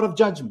bring the rod of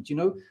judgment,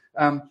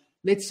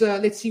 Let's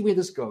see where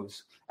this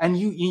goes. And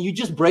you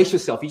just brace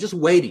yourself. You're just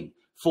waiting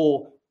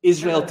for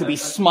Israel to be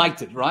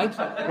smited, right?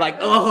 Like,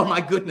 oh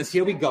my goodness,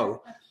 here we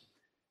go.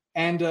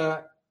 And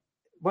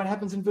what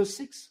happens in verse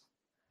 6?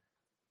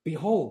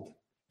 Behold,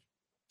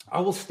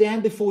 I will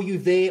stand before you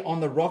there on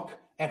the rock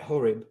at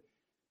Horeb,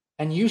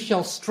 and you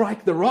shall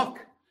strike the rock,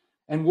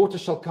 and water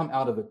shall come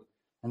out of it,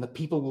 and the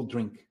people will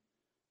drink.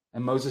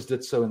 And Moses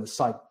did so in the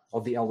sight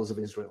of the elders of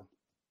Israel.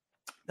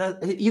 Now,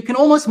 you can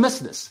almost miss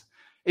this.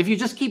 If you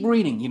just keep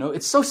reading,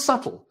 it's so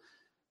subtle.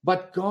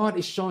 But God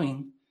is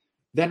showing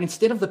that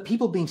instead of the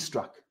people being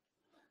struck,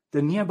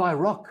 the nearby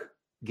rock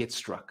gets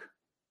struck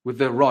with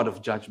the rod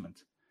of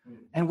judgment.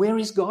 And where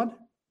is God?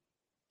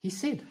 He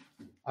said,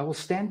 I will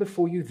stand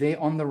before you there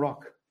on the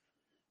rock.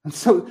 And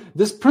so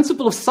this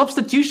principle of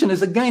substitution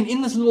is again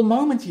in this little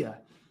moment here.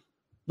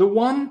 The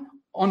one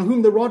on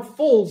whom the rod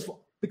falls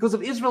because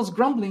of Israel's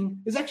grumbling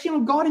is actually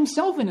on God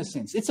himself in a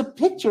sense. It's a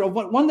picture of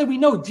one that we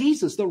know,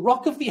 Jesus, the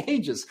rock of the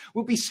ages,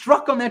 will be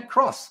struck on that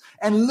cross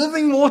and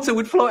living water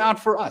would flow out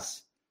for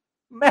us.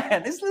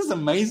 Man, isn't this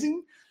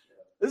amazing?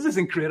 This is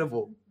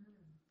incredible.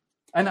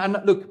 And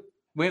look,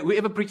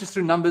 whoever preaches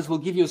through Numbers will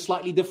give you a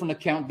slightly different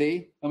account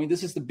there. I mean,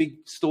 this is the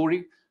big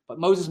story, but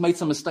Moses made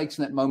some mistakes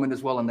in that moment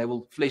as well, and they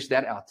will flesh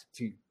that out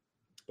too.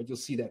 But you'll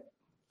see that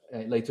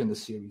later in the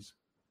series.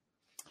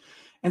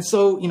 And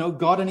so,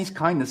 God in his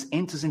kindness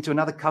enters into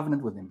another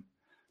covenant with him.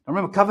 Now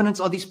remember, covenants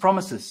are these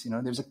promises.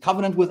 There's a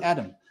covenant with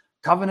Adam,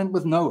 covenant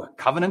with Noah,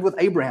 covenant with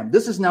Abraham.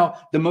 This is now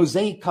the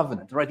Mosaic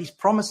covenant, right? These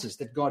promises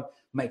that God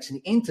makes,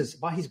 and he enters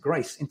by his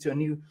grace into a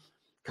new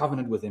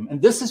covenant with him.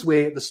 And this is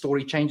where the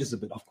story changes a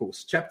bit, of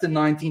course. Chapter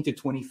 19 to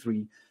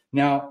 23.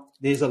 Now,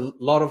 there's a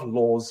lot of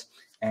laws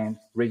and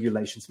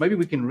regulations. Maybe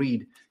we can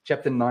read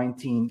chapter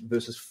 19,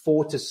 verses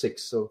 4 to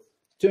 6. So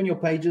turn your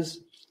pages.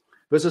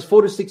 Verses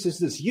 4 to 6 is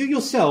this: you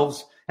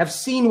yourselves have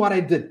seen what I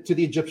did to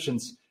the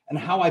Egyptians and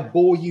how I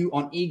bore you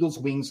on eagle's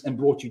wings and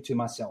brought you to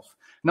myself.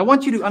 And I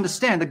want you to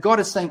understand that God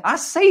is saying, I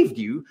saved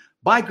you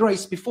by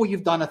grace before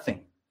you've done a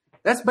thing.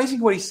 That's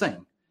basically what he's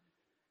saying.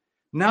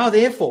 Now,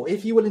 therefore,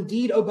 if you will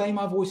indeed obey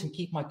my voice and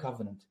keep my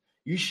covenant,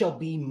 you shall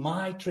be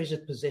my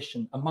treasured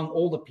possession among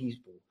all the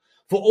people.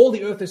 For all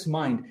the earth is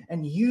mine,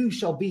 and you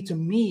shall be to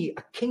me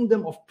a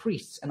kingdom of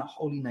priests and a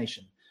holy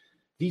nation.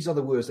 These are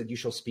the words that you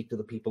shall speak to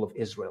the people of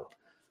Israel.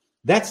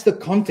 That's the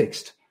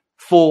context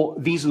for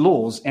these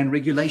laws and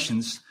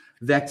regulations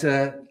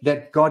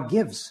that God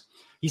gives.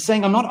 He's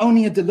saying, I'm not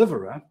only a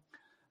deliverer,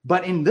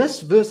 but in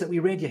this verse that we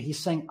read here, he's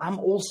saying, I'm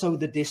also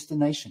the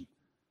destination.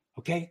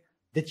 Okay?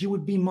 That you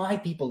would be my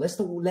people. That's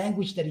the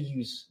language that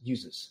he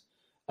uses.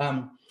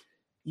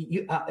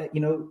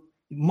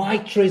 My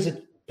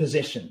treasured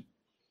possession.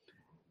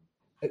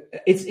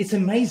 It's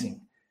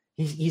amazing.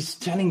 He's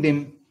telling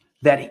them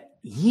that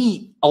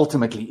he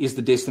ultimately is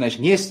the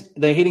destination. Yes,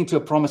 they're heading to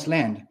a promised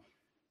land.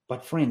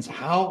 But friends,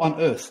 how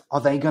on earth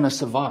are they going to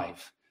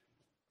survive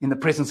in the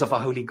presence of a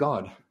holy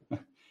God?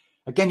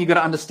 Again, you got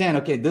to understand,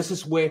 okay, this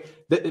is where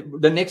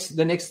the next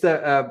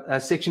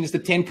section is the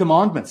 10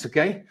 Commandments,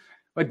 okay?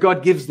 What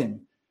God gives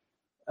them.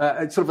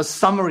 It's sort of a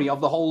summary of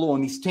the whole law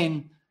in these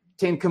 10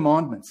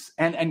 Commandments.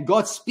 And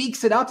God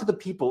speaks it out to the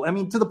people. I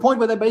mean, to the point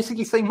where they're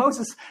basically saying,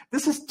 Moses,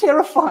 this is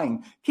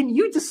terrifying. Can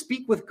you just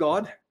speak with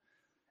God?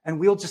 And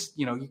we'll just,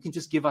 you can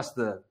just give us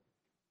the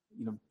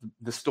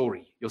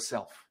story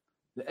yourself.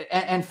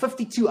 And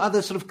 52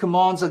 other sort of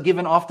commands are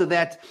given after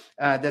that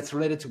that's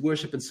related to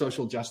worship and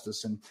social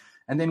justice.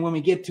 And then when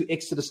we get to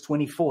Exodus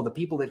 24, the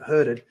people that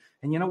heard it,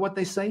 and you know what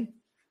they say?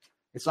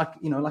 It's like,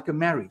 like a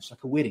marriage,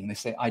 like a wedding. They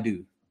say, I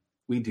do.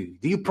 We do.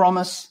 Do you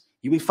promise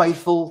you be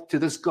faithful to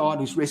this God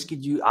who's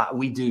rescued you?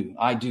 We do.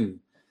 I do,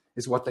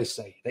 is what they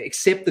say. They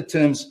accept the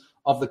terms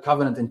of the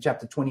covenant in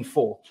chapter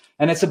 24.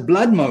 And it's a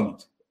blood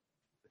moment.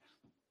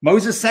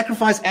 Moses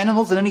sacrificed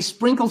animals and then he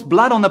sprinkles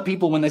blood on the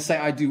people when they say,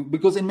 I do.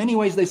 Because in many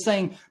ways they're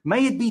saying,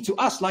 may it be to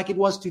us like it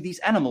was to these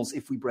animals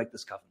if we break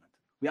this covenant.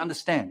 We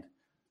understand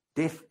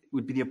death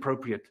would be the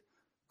appropriate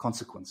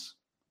consequence.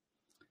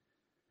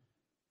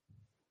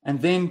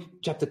 And then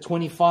chapter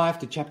 25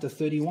 to chapter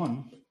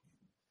 31.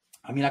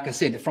 I mean, like I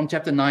said, from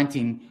chapter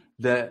 19,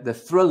 the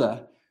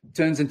thriller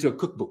turns into a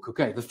cookbook.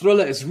 Okay, the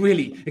thriller is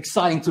really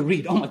exciting to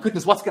read. Oh my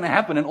goodness, what's going to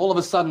happen? And all of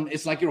a sudden,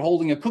 it's like you're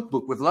holding a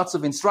cookbook with lots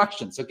of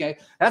instructions. Okay,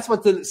 that's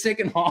what the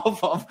second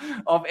half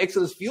of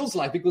Exodus feels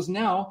like, because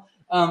now,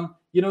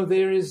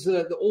 there is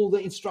all the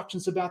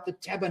instructions about the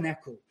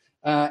tabernacle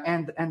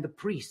and the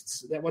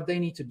priests, that what they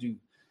need to do.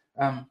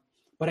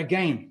 But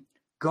again,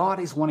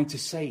 God is wanting to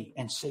say,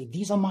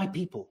 these are my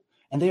people,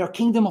 and they are a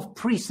kingdom of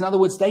priests. In other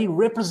words, they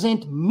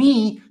represent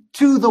me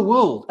to the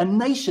world, a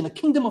nation, a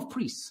kingdom of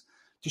priests.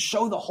 To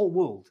show the whole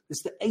world.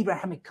 It's the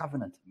Abrahamic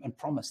covenant and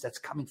promise that's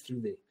coming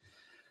through there.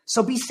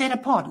 So be set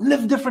apart.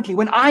 Live differently.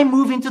 When I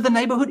move into the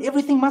neighborhood,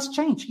 everything must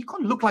change. You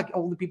can't look like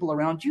all the people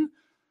around you.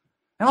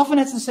 And often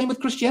it's the same with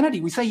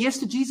Christianity. We say yes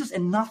to Jesus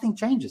and nothing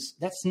changes.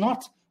 That's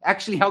not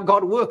actually how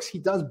God works. He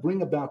does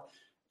bring about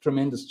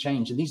tremendous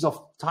change. And these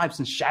are types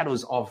and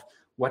shadows of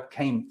what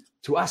came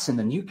to us in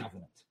the new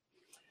covenant.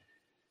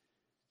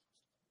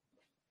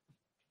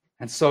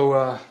 And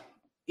so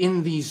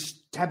in these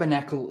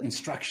tabernacle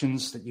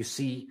instructions that you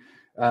see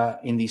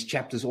in these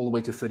chapters all the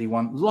way to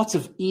 31, lots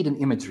of Eden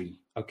imagery,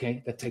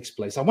 okay, that takes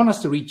place. I want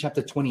us to read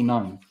chapter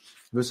 29,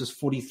 verses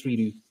 43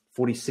 to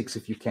 46,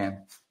 if you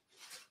can.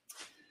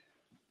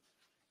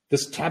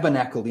 This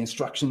tabernacle, the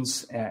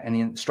instructions and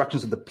the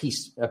instructions of the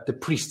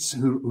priests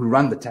who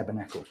run the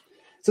tabernacle.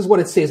 This is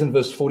what it says in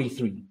verse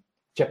 43,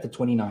 chapter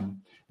 29.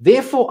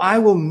 Therefore I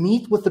will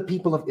meet with the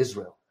people of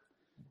Israel,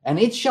 and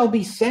it shall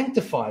be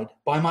sanctified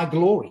by my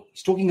glory.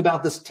 He's talking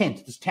about this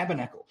tent, this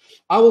tabernacle.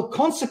 I will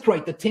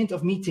consecrate the tent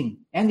of meeting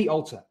and the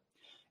altar.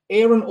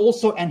 Aaron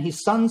also and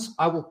his sons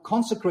I will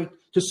consecrate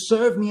to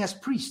serve me as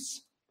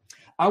priests.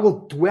 I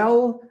will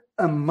dwell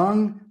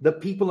among the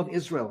people of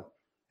Israel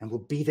and will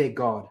be their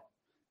God.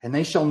 And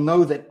they shall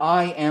know that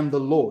I am the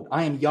Lord.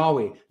 I am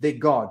Yahweh, their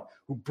God,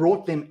 who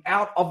brought them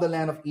out of the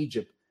land of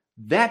Egypt,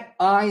 that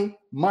I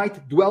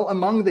might dwell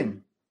among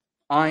them.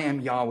 I am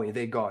Yahweh,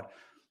 their God.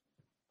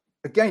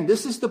 Again,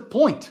 this is the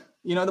point.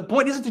 The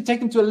point isn't to take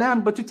them to a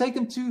land, but to take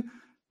them to,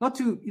 not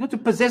to, to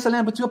possess a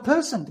land, but to a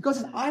person.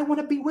 Because I want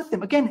to be with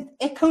them. Again,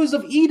 echoes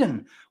of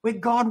Eden, where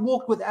God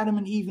walked with Adam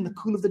and Eve in the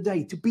cool of the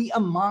day, to be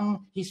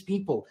among his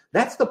people.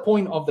 That's the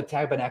point of the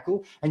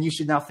tabernacle. And you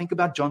should now think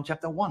about John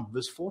chapter 1,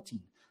 verse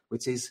 14,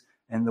 which says,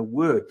 and the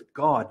word,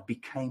 God,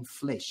 became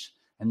flesh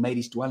and made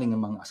his dwelling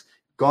among us.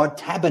 God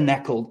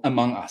tabernacled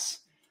among us.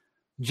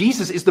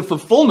 Jesus is the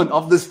fulfillment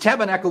of this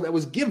tabernacle that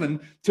was given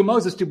to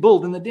Moses to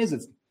build in the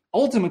desert.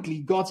 Ultimately,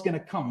 God's going to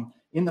come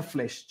in the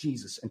flesh,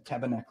 Jesus, and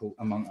tabernacle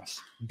among us,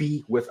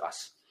 be with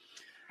us.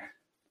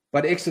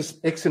 But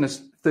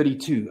Exodus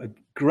 32, a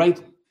great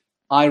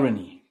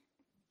irony.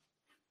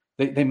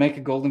 They make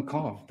a golden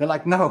calf. They're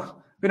like, no,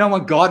 we don't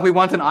want God. We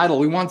want an idol.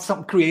 We want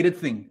some created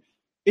thing.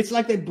 It's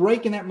like they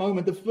break in that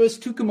moment the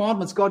first 2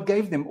 commandments God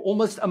gave them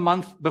almost a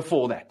month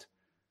before that.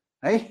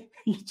 Hey,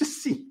 you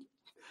just see.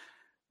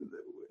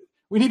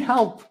 We need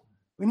help.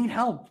 We need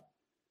help.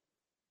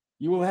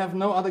 You will have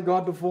no other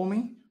God before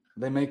me.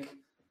 They make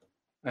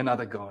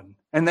another God.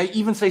 And they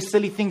even say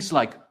silly things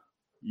like,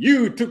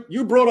 you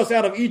brought us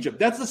out of Egypt.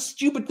 That's the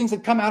stupid things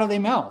that come out of their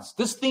mouths.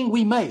 This thing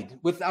we made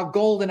with our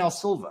gold and our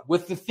silver,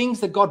 with the things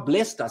that God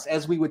blessed us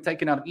as we were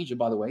taken out of Egypt,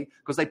 by the way,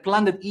 because they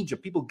plundered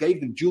Egypt. People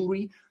gave them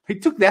jewelry. They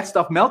took that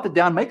stuff, melted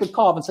down, make a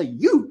calf and say,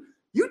 you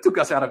took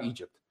us out of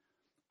Egypt.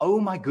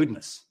 Oh my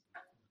goodness.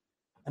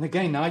 And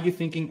again, now you're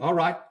thinking, all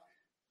right,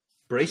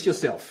 brace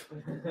yourself.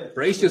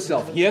 Brace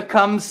yourself. Here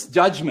comes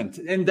judgment.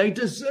 And they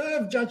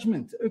deserve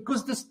judgment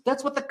because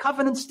that's what the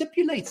covenant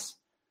stipulates.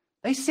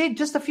 They said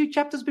just a few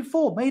chapters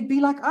before, may it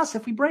be like us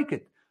if we break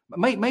it.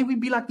 May we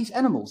be like these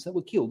animals that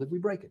were killed if we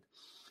break it.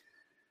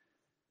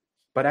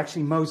 But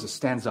actually Moses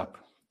stands up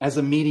as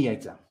a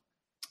mediator.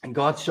 And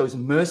God shows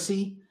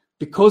mercy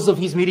because of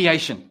his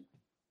mediation.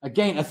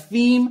 Again, a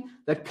theme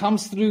that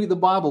comes through the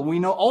Bible. We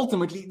know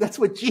ultimately that's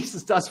what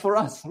Jesus does for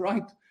us,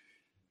 right?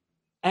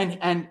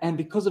 And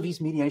because of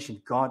his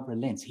mediation, God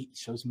relents. He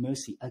shows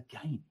mercy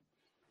again.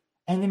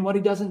 And then what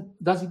he does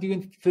he do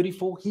in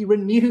 34? He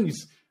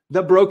renews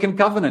the broken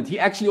covenant. He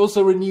actually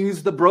also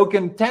renews the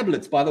broken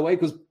tablets, by the way,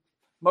 because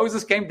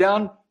Moses came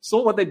down,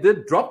 saw what they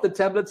did, dropped the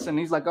tablets, and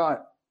he's like, all right,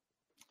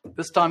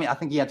 this time I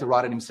think he had to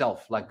write it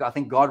himself. Like, I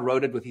think God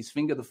wrote it with his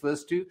finger, the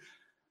first 2.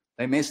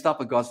 They messed up,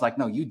 but God's like,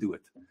 no, you do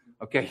it.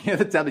 Okay, here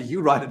the tablet, you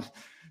write it.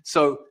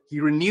 So he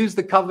renews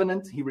the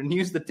covenant, he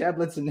renews the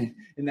tablets in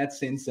that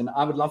sense. And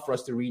I would love for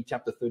us to read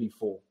chapter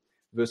 34,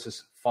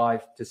 verses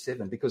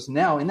 5-7, because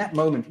now in that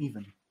moment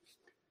even,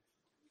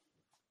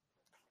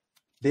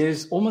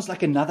 there's almost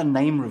like another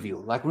name reveal.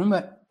 Like,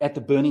 remember at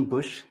the burning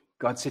bush,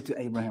 God said to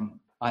Abraham,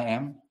 I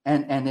am.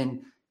 And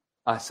then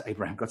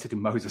Abraham, God said to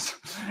Moses.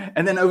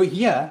 And then over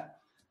here,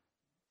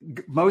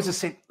 Moses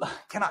said,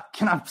 can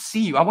I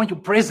see you? I want your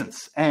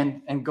presence.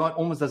 And God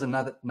almost does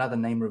another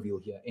name reveal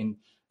here. In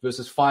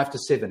verses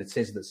 5-7, it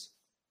says this.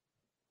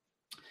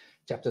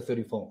 Chapter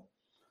 34.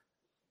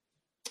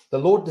 The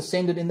Lord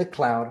descended in the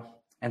cloud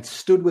and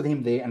stood with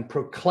him there and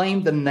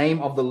proclaimed the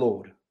name of the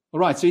Lord. All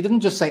right, so he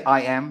didn't just say,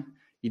 I am.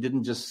 He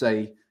didn't just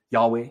say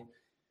Yahweh.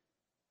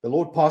 The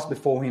Lord passed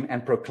before him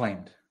and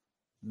proclaimed,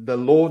 the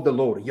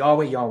Lord,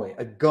 Yahweh, Yahweh,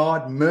 a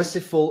God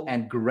merciful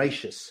and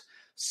gracious,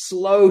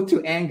 slow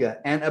to anger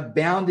and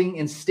abounding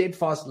in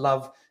steadfast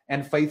love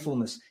and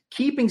faithfulness,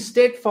 keeping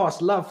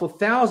steadfast love for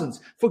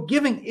thousands,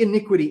 forgiving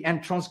iniquity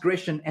and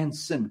transgression and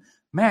sin.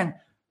 Man,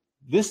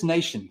 this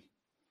nation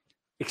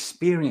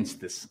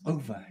experienced this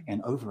over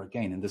and over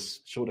again in this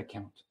short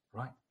account,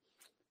 right?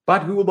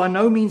 But who will by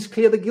no means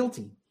clear the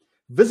guilty,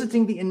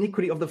 visiting the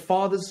iniquity of the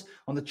fathers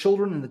on the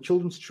children and the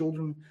children's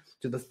children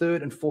to the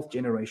 3rd and 4th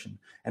generation.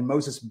 And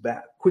Moses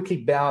quickly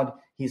bowed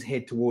his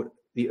head toward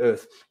the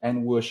earth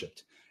and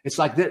worshipped. It's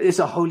like there is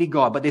a holy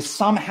God, but there's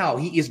somehow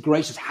he is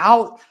gracious.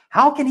 How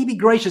can he be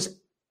gracious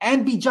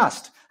and be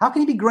just? How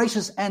can he be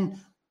gracious and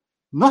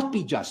not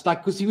be just? Like,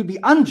 because he would be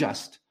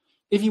unjust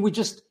if he would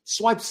just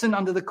swipe sin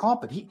under the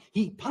carpet.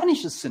 He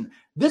punishes sin.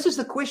 This is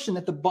the question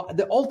that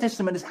the Old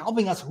Testament is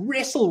helping us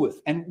wrestle with.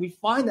 And we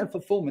find that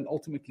fulfillment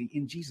ultimately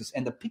in Jesus.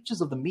 And the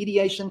pictures of the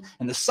mediation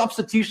and the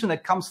substitution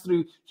that comes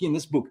through here in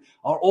this book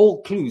are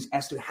all clues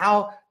as to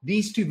how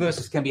these 2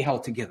 verses can be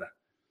held together.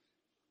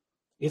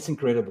 It's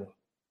incredible.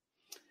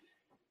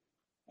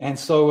 And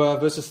so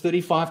verses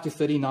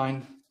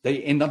 35-39,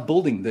 they end up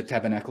building the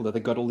tabernacle that they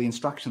got all the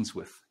instructions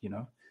with,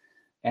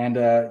 And,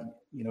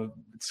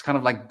 it's kind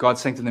of like God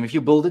saying to them, if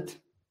you build it,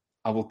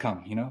 I will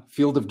come,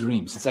 Field of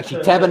dreams. It's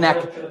actually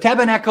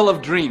tabernacle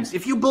of dreams.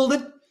 If you build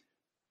it,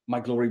 my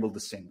glory will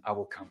descend. I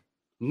will come.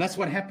 And that's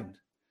what happened.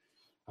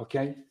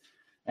 Okay?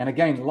 And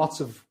again,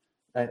 lots of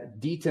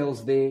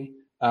details there.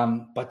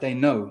 But they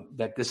know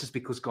that this is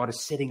because God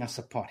is setting us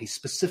apart. He's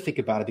specific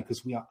about it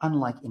because we are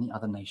unlike any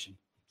other nation.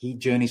 He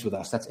journeys with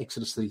us. That's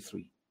Exodus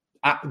 33.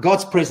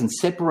 God's presence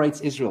separates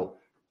Israel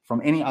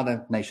from any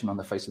other nation on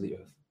the face of the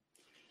earth.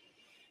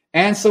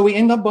 And so we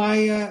end up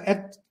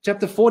at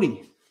chapter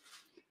 40.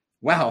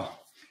 Wow.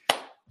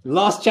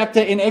 Last chapter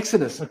in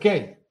Exodus.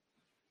 Okay.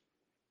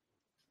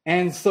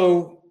 And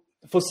so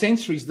for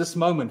centuries, this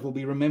moment will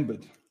be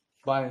remembered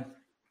by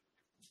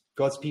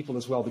God's people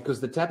as well, because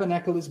the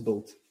tabernacle is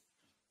built.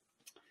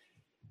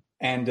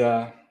 And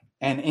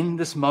in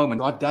this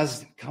moment, God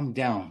does come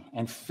down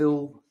and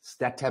fill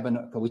that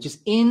tabernacle, which is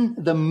in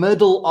the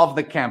middle of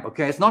the camp.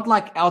 Okay, it's not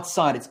like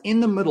outside, it's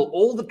in the middle.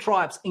 All the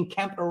tribes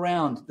encamp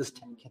around this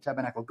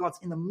tabernacle. God's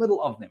in the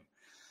middle of them.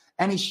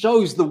 And he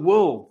shows the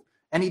world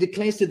And he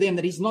declares to them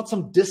that he's not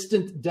some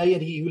distant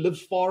deity who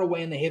lives far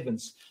away in the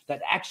heavens,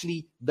 that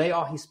actually they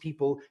are his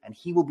people and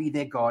he will be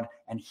their God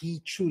and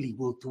he truly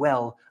will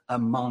dwell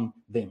among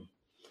them.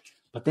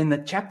 But then the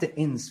chapter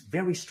ends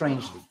very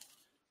strangely,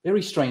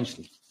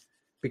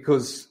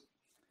 because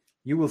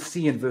you will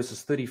see in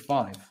verses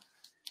 35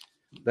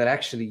 that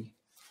actually,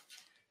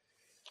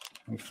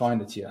 let me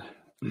find it here.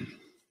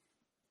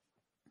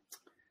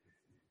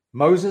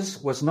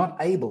 Moses was not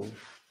able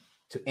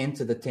to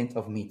enter the tent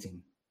of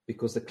meeting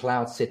because the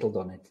cloud settled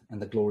on it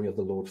and the glory of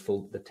the Lord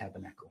filled the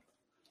tabernacle.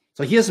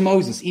 So here's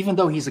Moses, even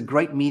though he's a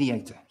great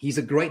mediator, he's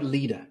a great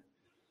leader,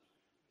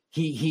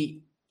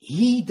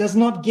 he does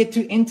not get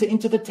to enter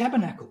into the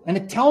tabernacle. And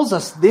it tells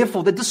us,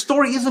 therefore, that the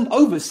story isn't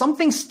over.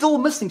 Something's still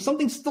missing.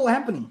 Something's still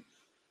happening.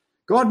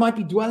 God might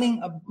be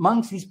dwelling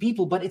amongst these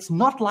people, but it's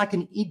not like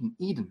an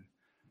Eden.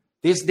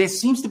 There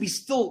seems to be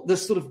still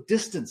this sort of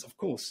distance, of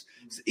course.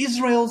 So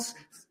Israel's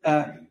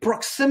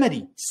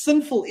proximity,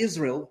 sinful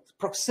Israel,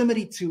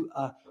 proximity to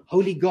a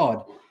holy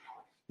God,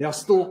 there are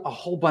still a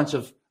whole bunch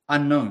of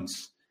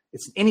unknowns.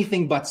 It's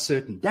anything but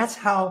certain. That's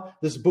how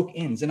this book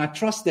ends. And I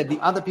trust that the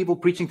other people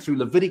preaching through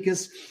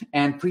Leviticus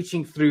and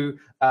preaching through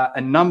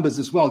Numbers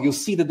as well, you'll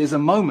see that there's a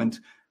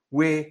moment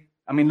where,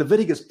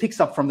 Leviticus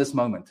picks up from this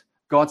moment.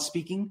 God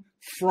speaking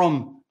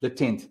from the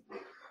tent.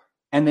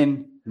 And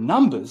then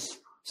Numbers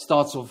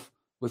starts off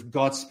with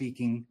God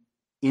speaking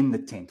in the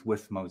tent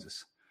with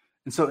Moses.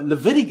 And so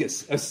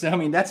Leviticus, that's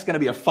going to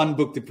be a fun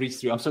book to preach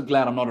through. I'm so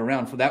glad I'm not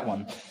around for that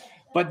one.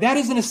 But that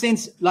is, in a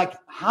sense, like,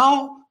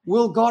 how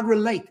will God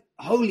relate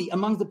holy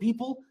among the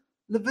people?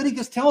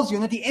 Leviticus tells you,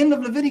 and at the end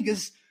of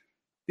Leviticus,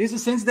 there's a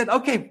sense that,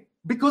 okay,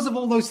 because of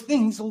all those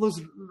things, all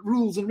those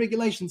rules and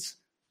regulations,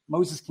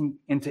 Moses can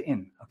enter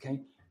in,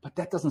 okay? But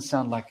that doesn't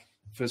sound like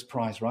first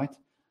prize, right?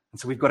 And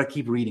so we've got to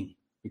keep reading.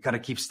 We've got to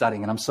keep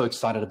studying, and I'm so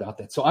excited about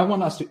that. So I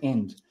want us to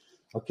end,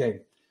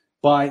 okay,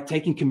 by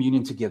taking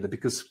communion together,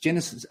 because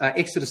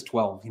Exodus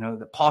 12,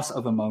 the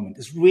Passover moment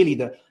is really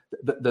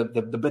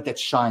the bit that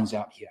shines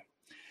out here.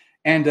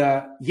 And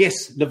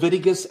yes,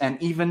 Leviticus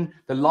and even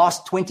the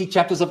last 20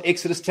 chapters of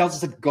Exodus tells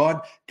us that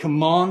God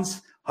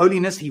commands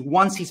holiness. He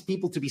wants his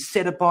people to be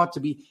set apart, to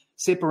be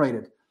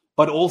separated.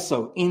 But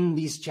also in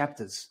these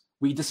chapters,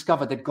 we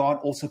discover that God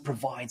also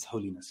provides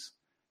holiness,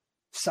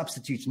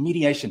 substitutes,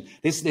 mediation.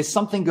 There's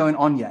something going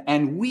on here.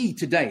 And we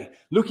today,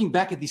 looking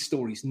back at these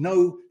stories,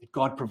 know that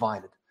God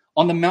provided.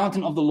 On the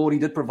mountain of the Lord, he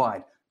did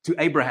provide to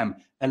Abraham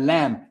a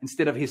lamb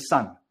instead of his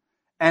son.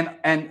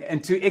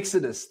 And to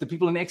Exodus, the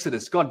people in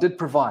Exodus, God did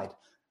provide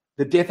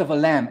the death of a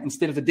lamb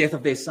instead of the death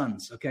of their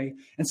sons, okay?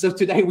 And so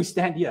today we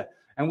stand here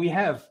and we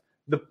have,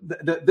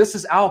 this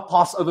is our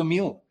Passover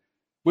meal,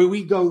 where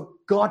we go,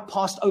 God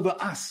passed over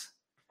us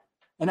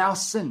and our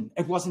sin.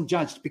 It wasn't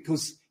judged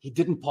because he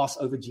didn't pass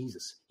over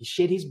Jesus. He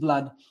shed his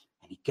blood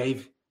and he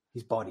gave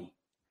his body.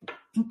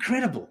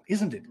 Incredible,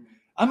 isn't it?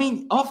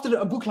 After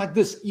a book like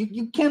this,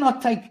 you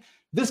cannot take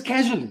this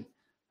casually.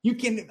 You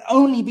can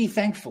only be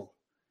thankful.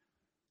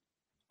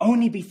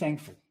 Only be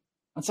thankful.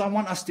 And so I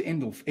want us to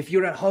end off. If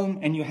you're at home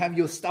and you have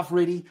your stuff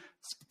ready,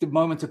 it's the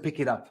moment to pick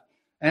it up.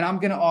 And I'm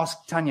going to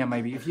ask Tanya,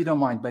 maybe, if you don't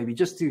mind, baby,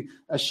 just to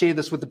share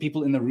this with the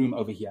people in the room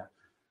over here.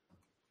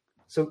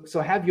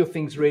 So have your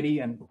things ready.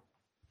 And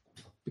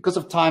because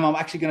of time, I'm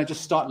actually going to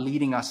just start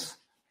leading us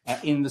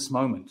in this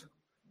moment.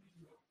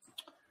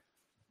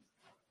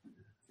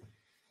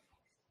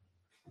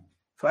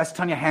 So as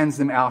Tanya hands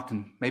them out,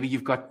 and maybe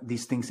you've got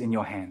these things in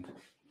your hand,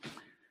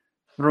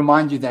 I'll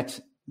remind you that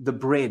the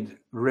bread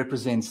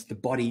represents the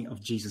body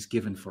of Jesus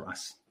given for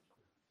us.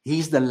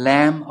 He's the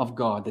Lamb of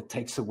God that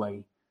takes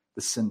away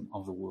the sin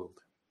of the world.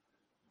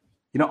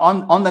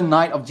 On the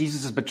night of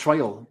Jesus'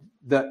 betrayal,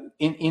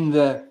 in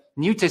the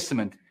New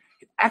Testament,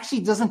 it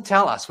actually doesn't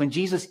tell us when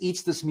Jesus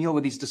eats this meal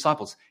with his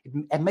disciples.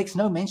 It makes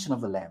no mention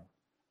of the Lamb.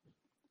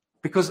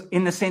 Because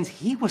in the sense,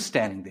 he was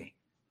standing there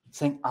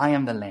saying, I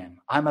am the Lamb.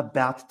 I'm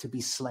about to be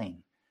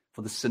slain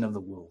for the sin of the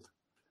world.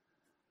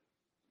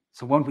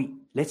 So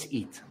let's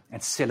eat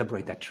and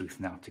celebrate that truth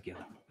now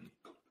together.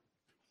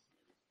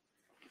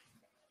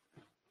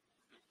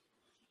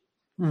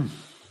 And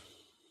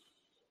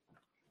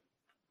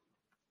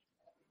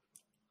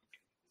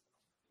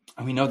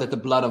we know that the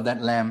blood of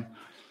that lamb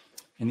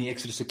in the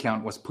Exodus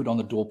account was put on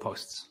the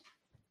doorposts.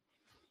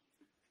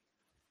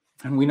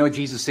 And we know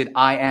Jesus said,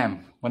 I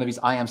am. One of his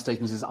I am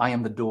statements is, I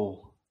am the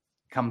door.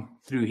 Come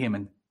through him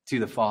and to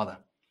the Father.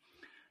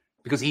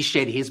 Because he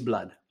shed his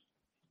blood.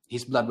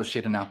 His blood was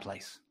shed in our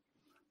place.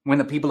 When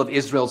the people of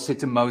Israel said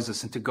to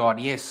Moses and to God,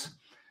 yes,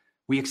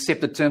 we accept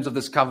the terms of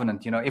this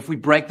covenant. If we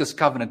break this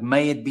covenant,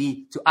 may it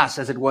be to us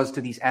as it was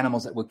to these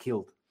animals that were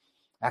killed.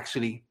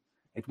 Actually,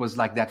 it was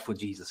like that for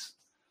Jesus.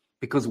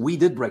 Because we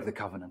did break the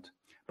covenant,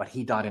 but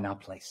he died in our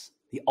place.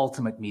 The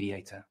ultimate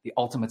mediator, the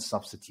ultimate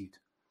substitute,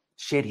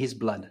 shed his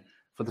blood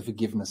for the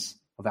forgiveness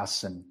of our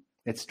sin.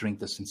 Let's drink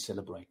this and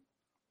celebrate.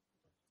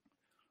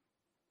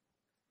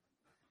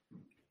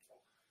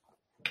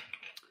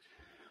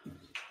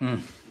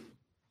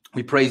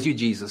 We praise you,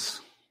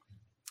 Jesus,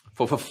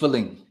 for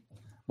fulfilling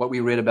what we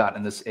read about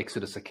in this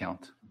Exodus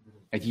account.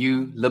 that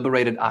you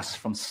liberated us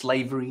from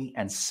slavery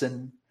and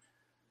sin,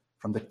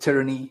 from the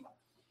tyranny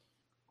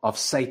of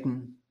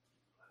Satan,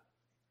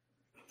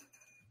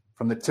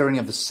 from the tyranny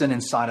of the sin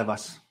inside of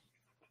us.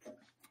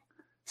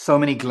 So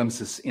many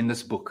glimpses in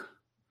this book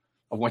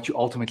of what you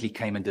ultimately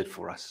came and did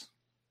for us.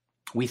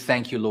 We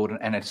thank you, Lord,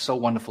 and it's so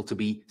wonderful to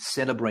be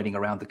celebrating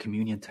around the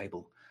communion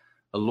table,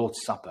 the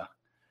Lord's Supper,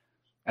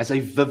 as a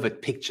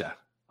vivid picture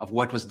of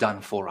what was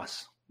done for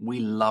us. We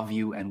love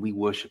you and we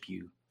worship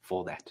you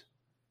for that.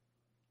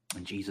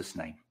 In Jesus'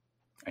 name,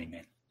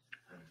 amen.